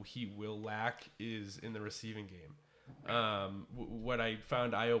know he will lack is in the receiving game. What I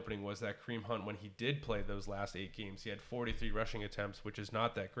found eye-opening was that Kareem Hunt, when he did play those last 8 games, he had 43 rushing attempts, which is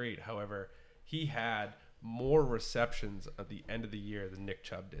not that great. However, he had more receptions at the end of the year than Nick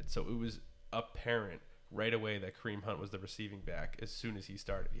Chubb did. So it was apparent right away that Kareem Hunt was the receiving back as soon as he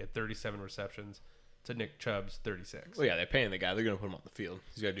started. He had 37 receptions to Nick Chubb's 36. Well, yeah, they're paying the guy. They're going to put him on the field.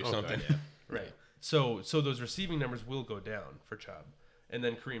 He's got to do something. Yeah. Right. So those receiving numbers will go down for Chubb, and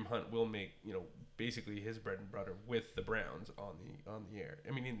then Kareem Hunt will make basically his bread and butter with the Browns in the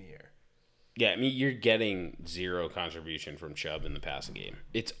air. Yeah, I mean, you're getting zero contribution from Chubb in the passing game.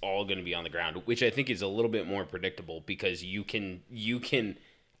 It's all going to be on the ground, which I think is a little bit more predictable because you can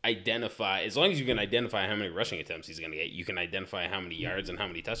identify, as long as you can identify how many rushing attempts he's going to get, you can identify how many yards and how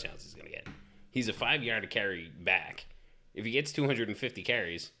many touchdowns he's going to get. He's a 5-yard carry back. If he gets 250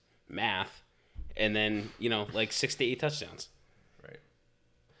 carries, math, and then, like 6 to 8 touchdowns. Right.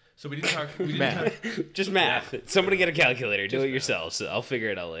 So we didn't talk. Just math. Somebody get a calculator. Do it yourselves. I'll figure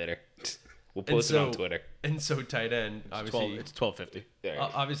it out later. We'll post it on Twitter. And so tight end, obviously. It's 12.50.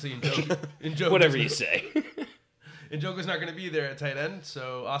 Obviously, Njoku, whatever you say. Njoku's not going to be there at tight end,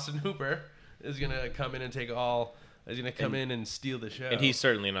 so Austin Hooper is going to come in and in and steal the show. And he's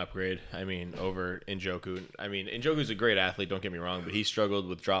certainly an upgrade, over Njoku. Njoku's a great athlete, don't get me wrong, but he struggled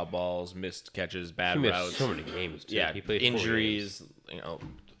with drop balls, missed catches, bad routes. Missed so many games, too. Yeah, he played injuries,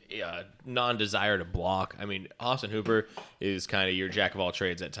 non-desire to block. Austin Hooper is kind of your jack of all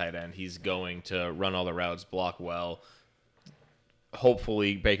trades at tight end. He's going to run all the routes, block well.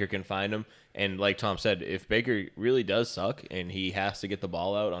 Hopefully Baker can find him. And like Tom said, if Baker really does suck and he has to get the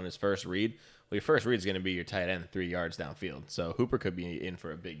ball out on his first read, well, your first read is going to be your tight end 3 yards downfield. So Hooper could be in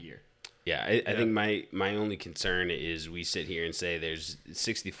for a big year. Yeah, I think my only concern is we sit here and say there's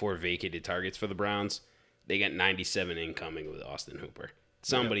 64 vacated targets for the Browns. They got 97 incoming with Austin Hooper.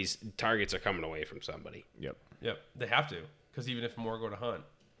 Somebody's targets are coming away from somebody. Yep. They have to, because even if more go to Hunt,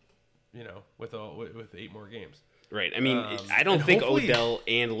 with 8 more games. Right. I don't think Odell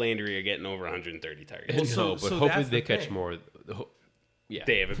and Landry are getting over 130 targets. But hopefully they catch more. Yeah,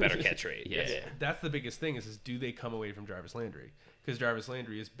 they have a better catch rate. Yeah. That's the biggest thing is do they come away from Jarvis Landry? Because Jarvis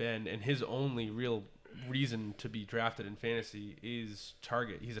Landry has been, and his only real reason to be drafted in fantasy is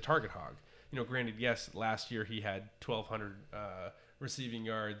target. He's a target hog. Granted, yes, last year he had 1,200 receiving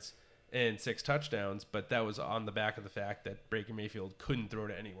yards and 6 touchdowns, but that was on the back of the fact that Baker Mayfield couldn't throw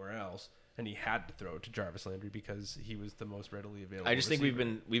to anywhere else, and he had to throw to Jarvis Landry because he was the most readily available. I just think we've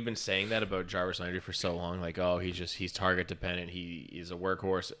been saying that about Jarvis Landry for so long, like, oh, he's target dependent, he is a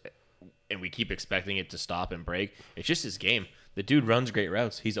workhorse, and we keep expecting it to stop and break. It's just his game. The dude runs great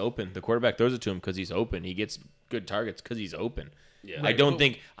routes. He's open. The quarterback throws it to him because he's open. He gets good targets because he's open. Yeah. I don't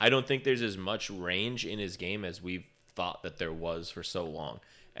think there's as much range in his game as we've thought that there was for so long.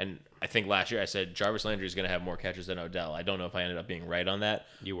 And I think last year I said Jarvis Landry is going to have more catches than Odell. I don't know if I ended up being right on that.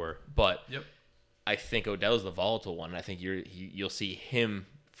 You were. But I think Odell's the volatile one. And I think you'll see him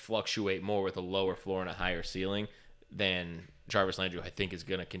fluctuate more with a lower floor and a higher ceiling than Jarvis Landry, I think, is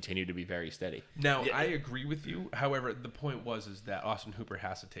going to continue to be very steady. Now, I agree with you. However, the point is that Austin Hooper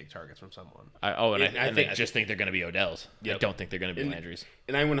has to take targets from someone. I just think they're going to be Odell's. Yep. I don't think they're going to be Landry's.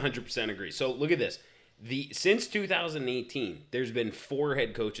 And I 100% agree. So look at this. Since 2018, there's been 4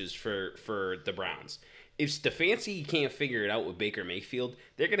 head coaches for the Browns. If Stefanski can't figure it out with Baker Mayfield,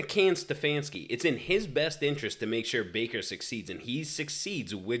 they're going to can Stefanski. It's in his best interest to make sure Baker succeeds, and he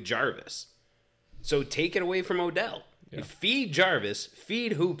succeeds with Jarvis. So take it away from Odell. Yeah. Feed Jarvis,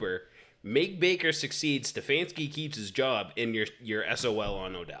 feed Hooper, make Baker succeed. Stefanski keeps his job, and you're SOL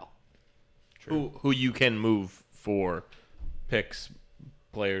on Odell. Who you can move for picks,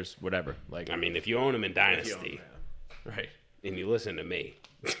 players, whatever. If you own him in Dynasty, right, and you listen to me,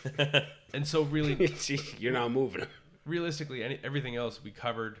 and so really, you're not moving him. Realistically, everything else we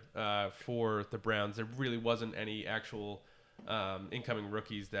covered for the Browns. There really wasn't any actual incoming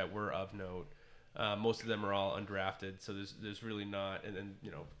rookies that were of note. Most of them are all undrafted, so there's really not, and then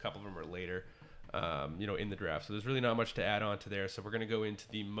a couple of them are later, in the draft. So there's really not much to add on to there. So we're going to go into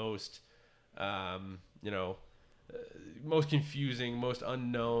the most, most confusing, most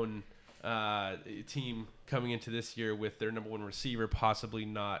unknown team coming into this year with their number 1 receiver possibly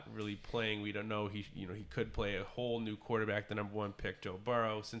not really playing. We don't know. He could play a whole new quarterback, the number 1 pick, Joe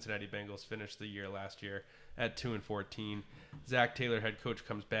Burrow. Cincinnati Bengals finished the year last year at 2-14. Zach Taylor, head coach,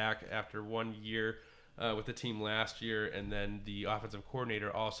 comes back after 1 year with the team last year, and then the offensive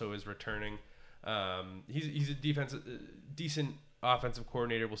coordinator also is returning. He's a decent offensive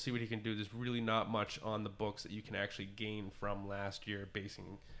coordinator. We'll see what he can do. There's really not much on the books that you can actually gain from last year,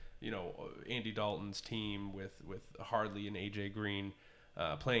 basing Andy Dalton's team with Hardley and AJ Green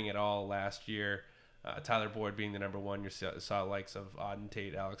playing it all last year. Tyler Boyd being the number 1. You saw likes of Auden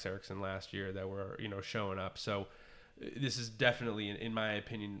Tate, Alex Erickson last year that were showing up. So this is definitely, in my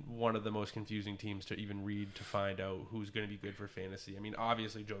opinion, one of the most confusing teams to even read to find out who's going to be good for fantasy. I mean,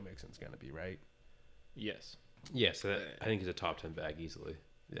 obviously Joe Mixon's going to be, right? Yes. Yes, I think he's a top 10 bag easily.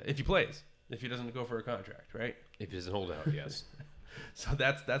 Yeah, if he plays, if he doesn't go for a contract, right? If he doesn't hold out, yes. So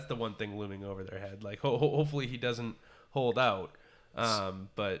that's the one thing looming over their head. Like, hopefully he doesn't hold out.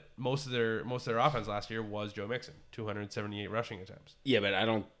 But most of their offense last year was Joe Mixon, 278 rushing attempts. Yeah, but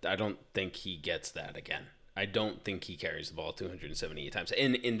I don't think he gets that again. I don't think he carries the ball 278 times.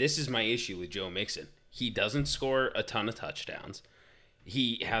 And this is my issue with Joe Mixon. He doesn't score a ton of touchdowns.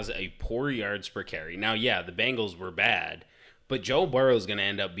 He has a poor yards per carry. Now, yeah, the Bengals were bad, but Joe Burrow is going to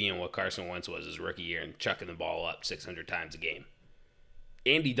end up being what Carson Wentz was his rookie year and chucking the ball up 600 times a game.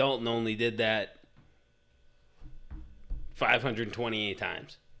 Andy Dalton only did that 528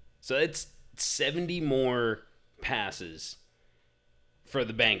 times. So it's 70 more passes for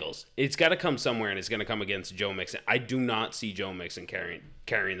the Bengals. It's got to come somewhere, and it's going to come against Joe Mixon. I do not see Joe Mixon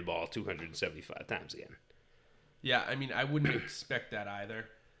carrying the ball 275 times again. Yeah, I mean, I wouldn't expect that either.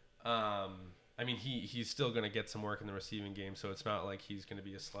 I mean, he's still going to get some work in the receiving game, so it's not like he's going to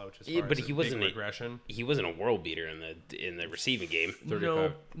be a slouch as far But as he a wasn't big regression. He wasn't a world beater in the receiving game.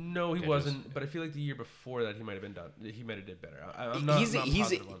 35 No, he catches. wasn't. But I feel like the year before that, he might have been done. He might have did better. I'm not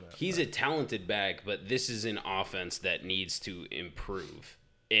positive on that. He's a talented back, but this is an offense that needs to improve.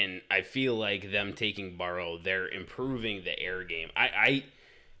 And I feel like them taking Burrow, they're improving the air game. I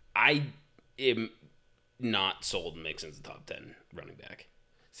am not sold Mixon's a top 10 running back.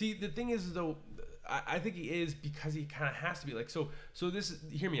 See, the thing is, though, I think he is because he kind of has to be. Like, so this is,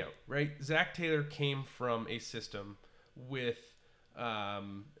 hear me out, right? Zach Taylor came from a system with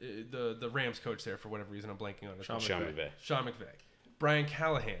the Rams coach there for whatever reason. I'm blanking on it. Sean McVay. Sean McVay. Brian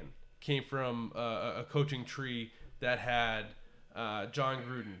Callahan came from a coaching tree that had John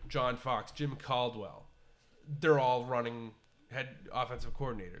Gruden, John Fox, Jim Caldwell. They're all had offensive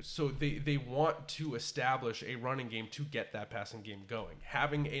coordinators. So they want to establish a running game to get that passing game going.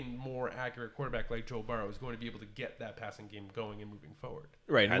 Having a more accurate quarterback like Joe Burrow is going to be able to get that passing game going and moving forward.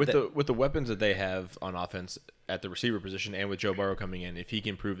 Right, and with the weapons that they have on offense at the receiver position and with Joe Burrow coming in, if he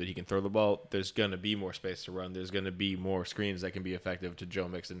can prove that he can throw the ball, there's going to be more space to run. There's going to be more screens that can be effective to Joe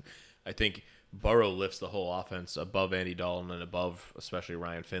Mixon. I think Burrow lifts the whole offense above Andy Dalton and above especially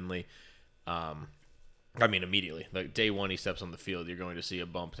Ryan Finley. I mean, immediately. Like day one, he steps on the field, you're going to see a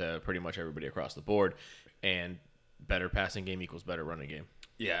bump to pretty much everybody across the board. And better passing game equals better running game.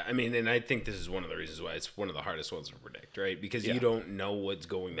 Yeah, I mean, and I think this is one of the reasons why it's one of the hardest ones to predict, right? Because you don't know what's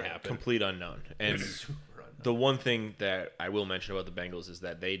going to happen. Complete unknown. And the one thing that I will mention about the Bengals is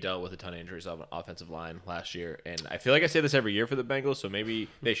that they dealt with a ton of injuries on the offensive line last year. And I feel like I say this every year for the Bengals, so maybe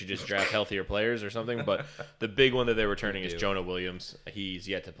they should just draft healthier players or something. But the big one that they're returning is Jonah Williams. He's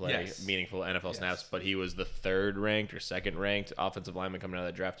yet to play meaningful NFL snaps, but he was the third-ranked or second-ranked offensive lineman coming out of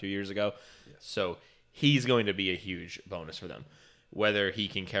that draft 2 years ago. Yes. So he's going to be a huge bonus for them. Whether he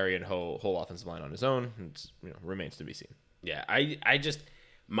can carry a whole offensive line on his own, remains to be seen. Yeah, I just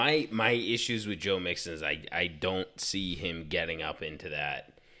my issues with Joe Mixon is I don't see him getting up into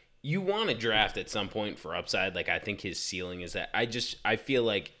that. You want to draft at some point for upside. Like I think his ceiling is that. I feel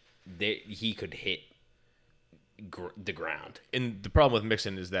like he could hit the ground. And the problem with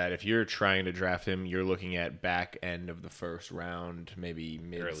Mixon is that if you're trying to draft him, you're looking at back end of the first round, maybe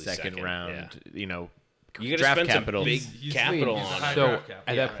mid second round. Yeah. You got to spend some big capital on it. So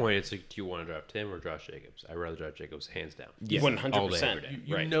at that point, it's like, do you want to draft him or Josh Jacobs? I'd rather draft Jacobs hands down. Yeah, 100%.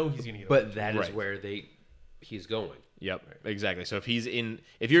 You know he's going to get. But that is where he's going. Yep, exactly. So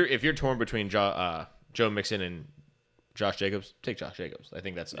if you're torn between Joe Mixon and Josh Jacobs, take Josh Jacobs. I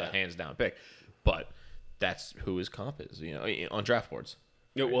think that's a hands down pick. But that's who his comp is, on draft boards.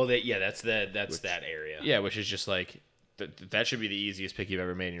 Yeah, well, that's that area. Yeah, which is just like that should be the easiest pick you've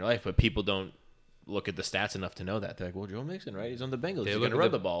ever made in your life. But people don't look at the stats enough to know that. They're like, well, Joe Mixon, right? He's on the Bengals. He's going to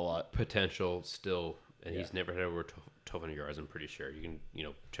run the ball a lot. Potential still, and he's never had over 1,200 yards, I'm pretty sure. You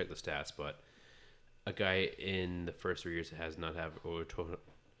can, check the stats, but a guy in the first 3 years that has not have over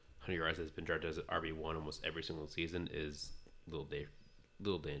 1,200 yards that's been drafted as an RB1 almost every single season is a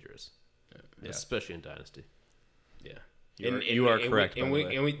little dangerous, especially in Dynasty. Yeah. You are correct.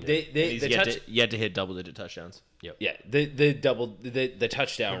 He's yet to hit double-digit touchdowns. Yep. Yeah, the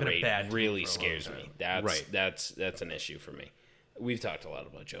touchdown rate really scares me. That's an issue for me. We've talked a lot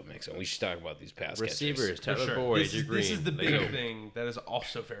about Joe Mixon. We should talk about these pass receivers. catchers. Tyler Boyd, this is the big thing that is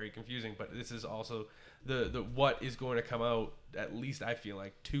also very confusing. But this is also the what is going to come out. At least I feel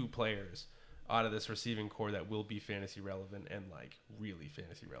like 2 players out of this receiving core that will be fantasy relevant and like really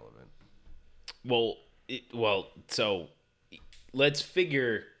fantasy relevant. So let's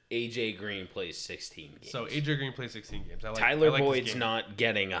figure AJ Green plays 16 games. So AJ Green plays 16 games. Tyler Boyd's not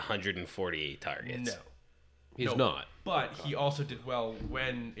getting 148 targets. No. He's not. But he also did well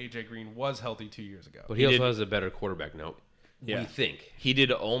when AJ Green was healthy 2 years ago. But he also has a better quarterback now. Yeah. We think. He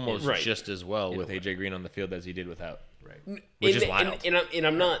did almost Right. just as well with AJ Green on the field as he did without. Right. Which is wild. And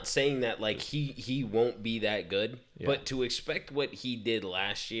I'm not saying that like he won't be that good, but to expect what he did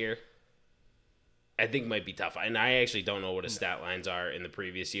last year, I think might be tough. And I actually don't know what his stat lines are in the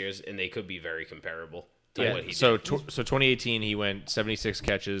previous years, and they could be very comparable to what he So did. so 2018 he went 76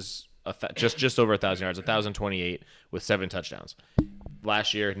 catches, just over 1,000 yards, 1,028 with 7 touchdowns.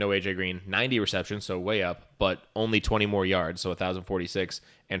 Last year, no AJ Green, 90 receptions, so way up, but only 20 more yards, so 1,046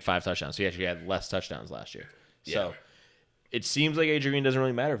 and 5 touchdowns. So he actually had less touchdowns last year. So it seems like AJ Green doesn't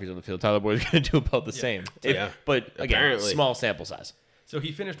really matter if he's on the field. Tyler Boyd's going to do about the same. But again, Apparently. small sample size. So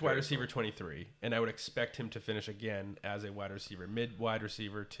he finished wide receiver 23, and I would expect him to finish again as a wide receiver, mid wide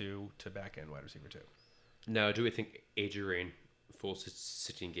receiver 2 to back end wide receiver 2. Now, do we think AJ Green full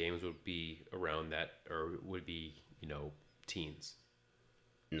 16 games would be around that, or would be, teens?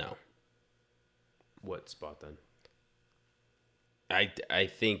 No. What spot then? I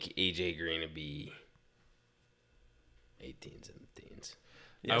think AJ Green would be 18s and teens.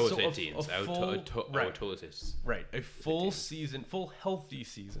 Yeah, I would so say a teens. I would full- totally say Right. A full season, full healthy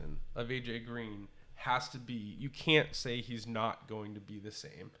season of AJ Green has to be, you can't say he's not going to be the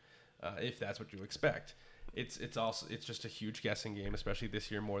same if that's what you expect. It's just a huge guessing game, especially this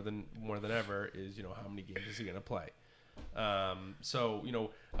year more than ever, is, how many games is he going to play?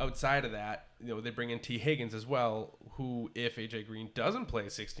 So, outside of that, they bring in T. Higgins as well, who, if AJ Green doesn't play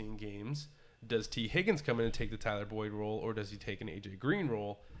 16 games, does T. Higgins come in and take the Tyler Boyd role, or does he take an AJ Green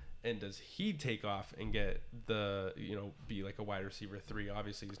role? And does he take off and get the, be like a wide receiver 3?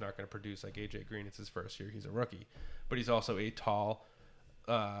 Obviously, he's not going to produce like AJ Green. It's his first year. He's a rookie. But he's also a tall,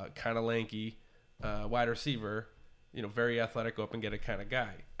 kind of lanky wide receiver, very athletic, go up and get it kind of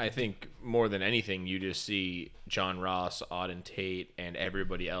guy. I think more than anything, you just see John Ross, Auden Tate, and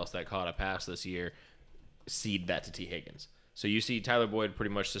everybody else that caught a pass this year cede that to T. Higgins. So you see Tyler Boyd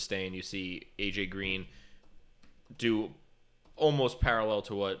pretty much sustain. You see AJ Green do almost parallel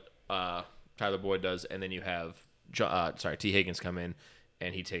to what Tyler Boyd does, and then you have T. Higgins come in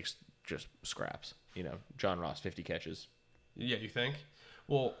and he takes just scraps. John Ross 50 catches. Yeah, you think?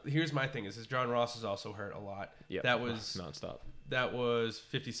 Well, here's my thing: is John Ross is also hurt a lot. Yeah, that was nonstop. That was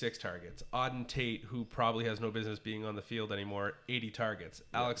 56 targets. Auden Tate, who probably has no business being on the field anymore, 80 targets.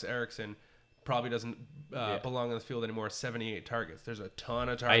 Yeah. Alex Erickson probably doesn't belong on the field anymore, 78 targets. There's a ton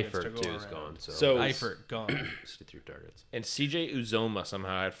of targets to go around. Is gone. So Eifert gone. 63 targets. And CJ Uzoma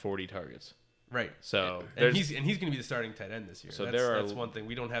somehow had 40 targets. Right. So and he's going to be the starting tight end this year. So that's one thing.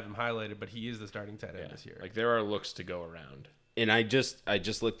 We don't have him highlighted, but he is the starting tight end this year. Like there are looks to go around. And I just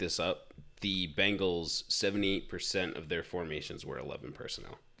looked this up. The Bengals, 78% of their formations were 11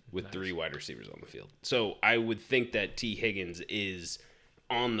 personnel with 3 wide receivers on the field. So I would think that T. Higgins is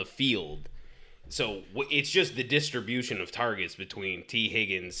on the field. So it's just the distribution of targets between T.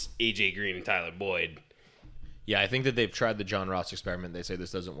 Higgins, AJ Green, and Tyler Boyd. Yeah, I think that they've tried the John Ross experiment. They say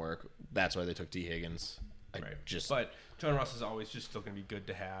this doesn't work. That's why they took T. Higgins. But John Ross is always just still going to be good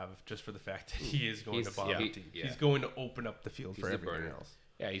to have, just for the fact that he is going to bottom teams. Yeah. He's going to open up the field for everything else.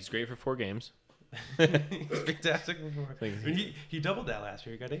 Yeah, he's great for 4 games. He's fantastic. He doubled that last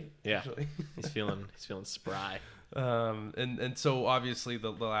year. He got 8. Yeah, actually. he's feeling spry. And so obviously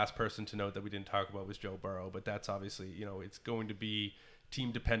the last person to note that we didn't talk about was Joe Burrow, but that's obviously it's going to be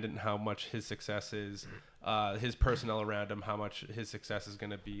team dependent how much his success is, his personnel around him, how much his success is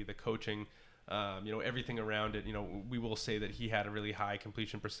going to be, the coaching. Everything around it. We will say that he had a really high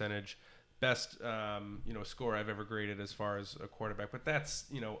completion percentage, best score I've ever graded as far as a quarterback. But that's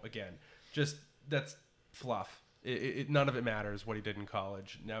again, just that's fluff. None of it matters what he did in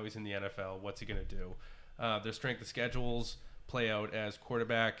college. Now he's in the NFL. What's he gonna do? Their strength of schedules play out as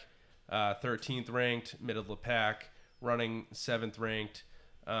quarterback 13th ranked, middle of the pack, running 7th ranked,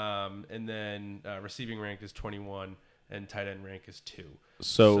 and then receiving rank is 21. And tight end rank is 2.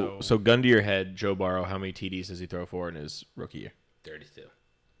 So gun to your head, Joe Burrow, how many TDs does he throw for in his rookie year? 32.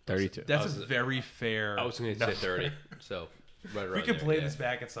 32. That's a very fair. I was going to say 30. So right around we could there, play this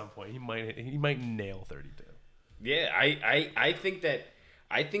back at some point. He might nail 32. Yeah, I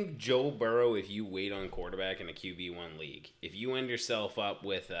think Joe Burrow, if you wait on quarterback in a QB1 league, if you end yourself up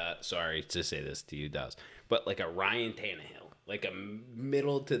with sorry to say this to you, Dawes, but like a Ryan Tannehill, like a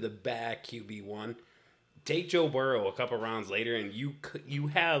middle to the back QB1. Take Joe Burrow a couple rounds later, and you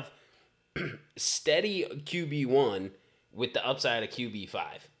have steady QB1 with the upside of QB5.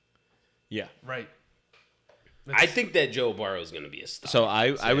 Yeah. Right. I think that Joe Burrow is going to be a star. So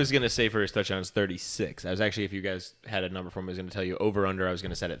I was going to say for his touchdowns 36. I was actually, if you guys had a number for me, I was going to tell you over under. I was going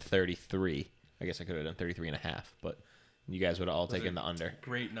to set at 33. I guess I could have done 33 and a half, but you guys would have all taken the under.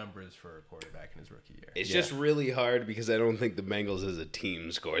 Great numbers for a quarterback in his rookie year. It's just really hard because I don't think the Bengals as a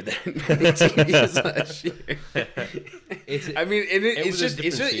team scored that many TDs last year.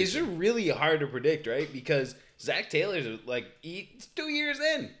 It's just really hard to predict, right? Because Zach Taylor's like he's 2 years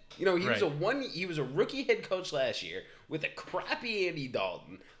in. You know, he was a rookie head coach last year with a crappy Andy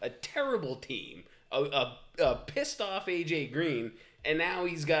Dalton, a terrible team, a pissed off AJ Green, and now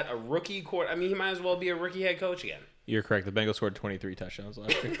he's got a rookie quarter. I mean, he might as well be a rookie head coach again. You're correct. The Bengals scored 23 touchdowns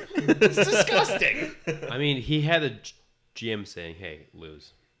last year. It's disgusting. I mean, he had the GM saying, "Hey,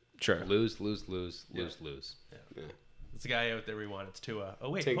 lose, Sure, lose." Yeah. It's the guy out there we want. It's Tua.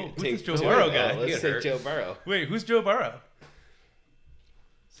 Oh wait, who's Take this Joe Burrow guy? Let's take Joe Burrow. Wait, who's Joe Burrow?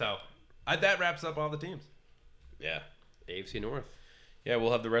 So that wraps up all the teams. Yeah. AFC North. Yeah,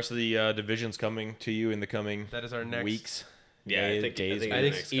 we'll have the rest of the divisions coming to you in the coming That is our next weeks. Yeah, I think I the think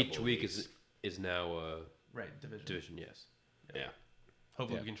next each couple week weeks. is now right division. division. Yes. Yeah.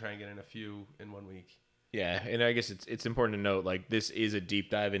 Hopefully Yeah. we can try and get in a few in 1 week. Yeah, and I guess it's important to note, like, this is a deep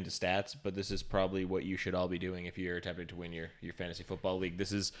dive into stats, but this is probably what you should all be doing if you're attempting to win your fantasy football league.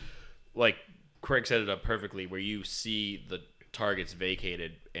 This is, like Craig set it up perfectly, where you see the targets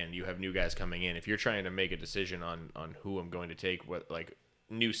vacated and you have new guys coming in. If you're trying to make a decision on who I'm going to take, what like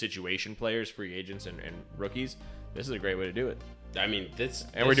new situation players, free agents, and rookies, this is a great way to do it. I mean,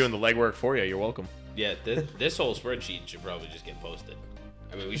 We're doing the legwork for you. You're welcome. Yeah, this whole spreadsheet should probably just get posted.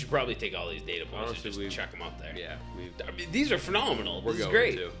 I mean, we should probably take all these data points Honestly, and just chuck them up there. Yeah. I mean, these are phenomenal. We're This is going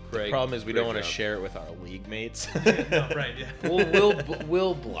great. to. The Craig, problem is we great don't want to job. share it with our league mates. No, right, yeah. We'll block them.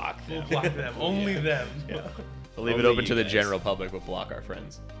 We'll block them. Only them. Yeah. We'll leave it Only open you to the guys. general public, but block our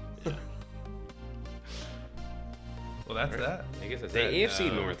friends. Well, that's that. I guess that's The it.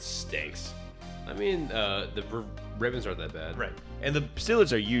 AFC North stinks. I mean, the Ravens aren't that bad. Right. And the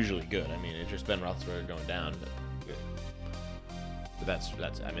Steelers are usually good. I mean, it's just Ben Roethlisberger going down. But that's.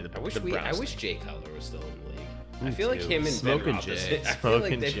 I mean, I wish Browns Jay Cutler was still in the league. I Me feel like too. him and Smoking Ben Jay. Roethlisberger. I feel like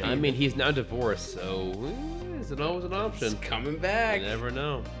Smoking they'd Jay. be I mean, he's now divorced, so is it always an option? coming You back. never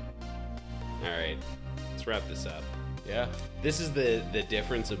know. All right, let's wrap this up. Yeah. This is the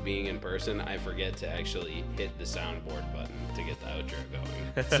difference of being in person. I forget to actually hit the soundboard button to get the outro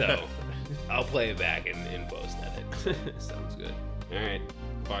going. So I'll play it back in post edit. Sounds good. All right,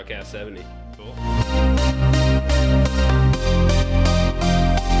 podcast 70. Cool.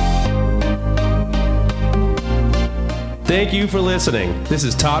 Thank you for listening. This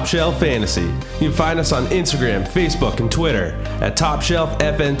is Top Shelf Fantasy. You can find us on Instagram, Facebook, and Twitter at Top Shelf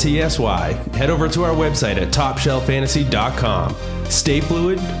FNTSY. Head over to our website at topshelffantasy.com. Stay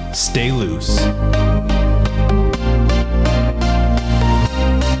fluid, stay loose.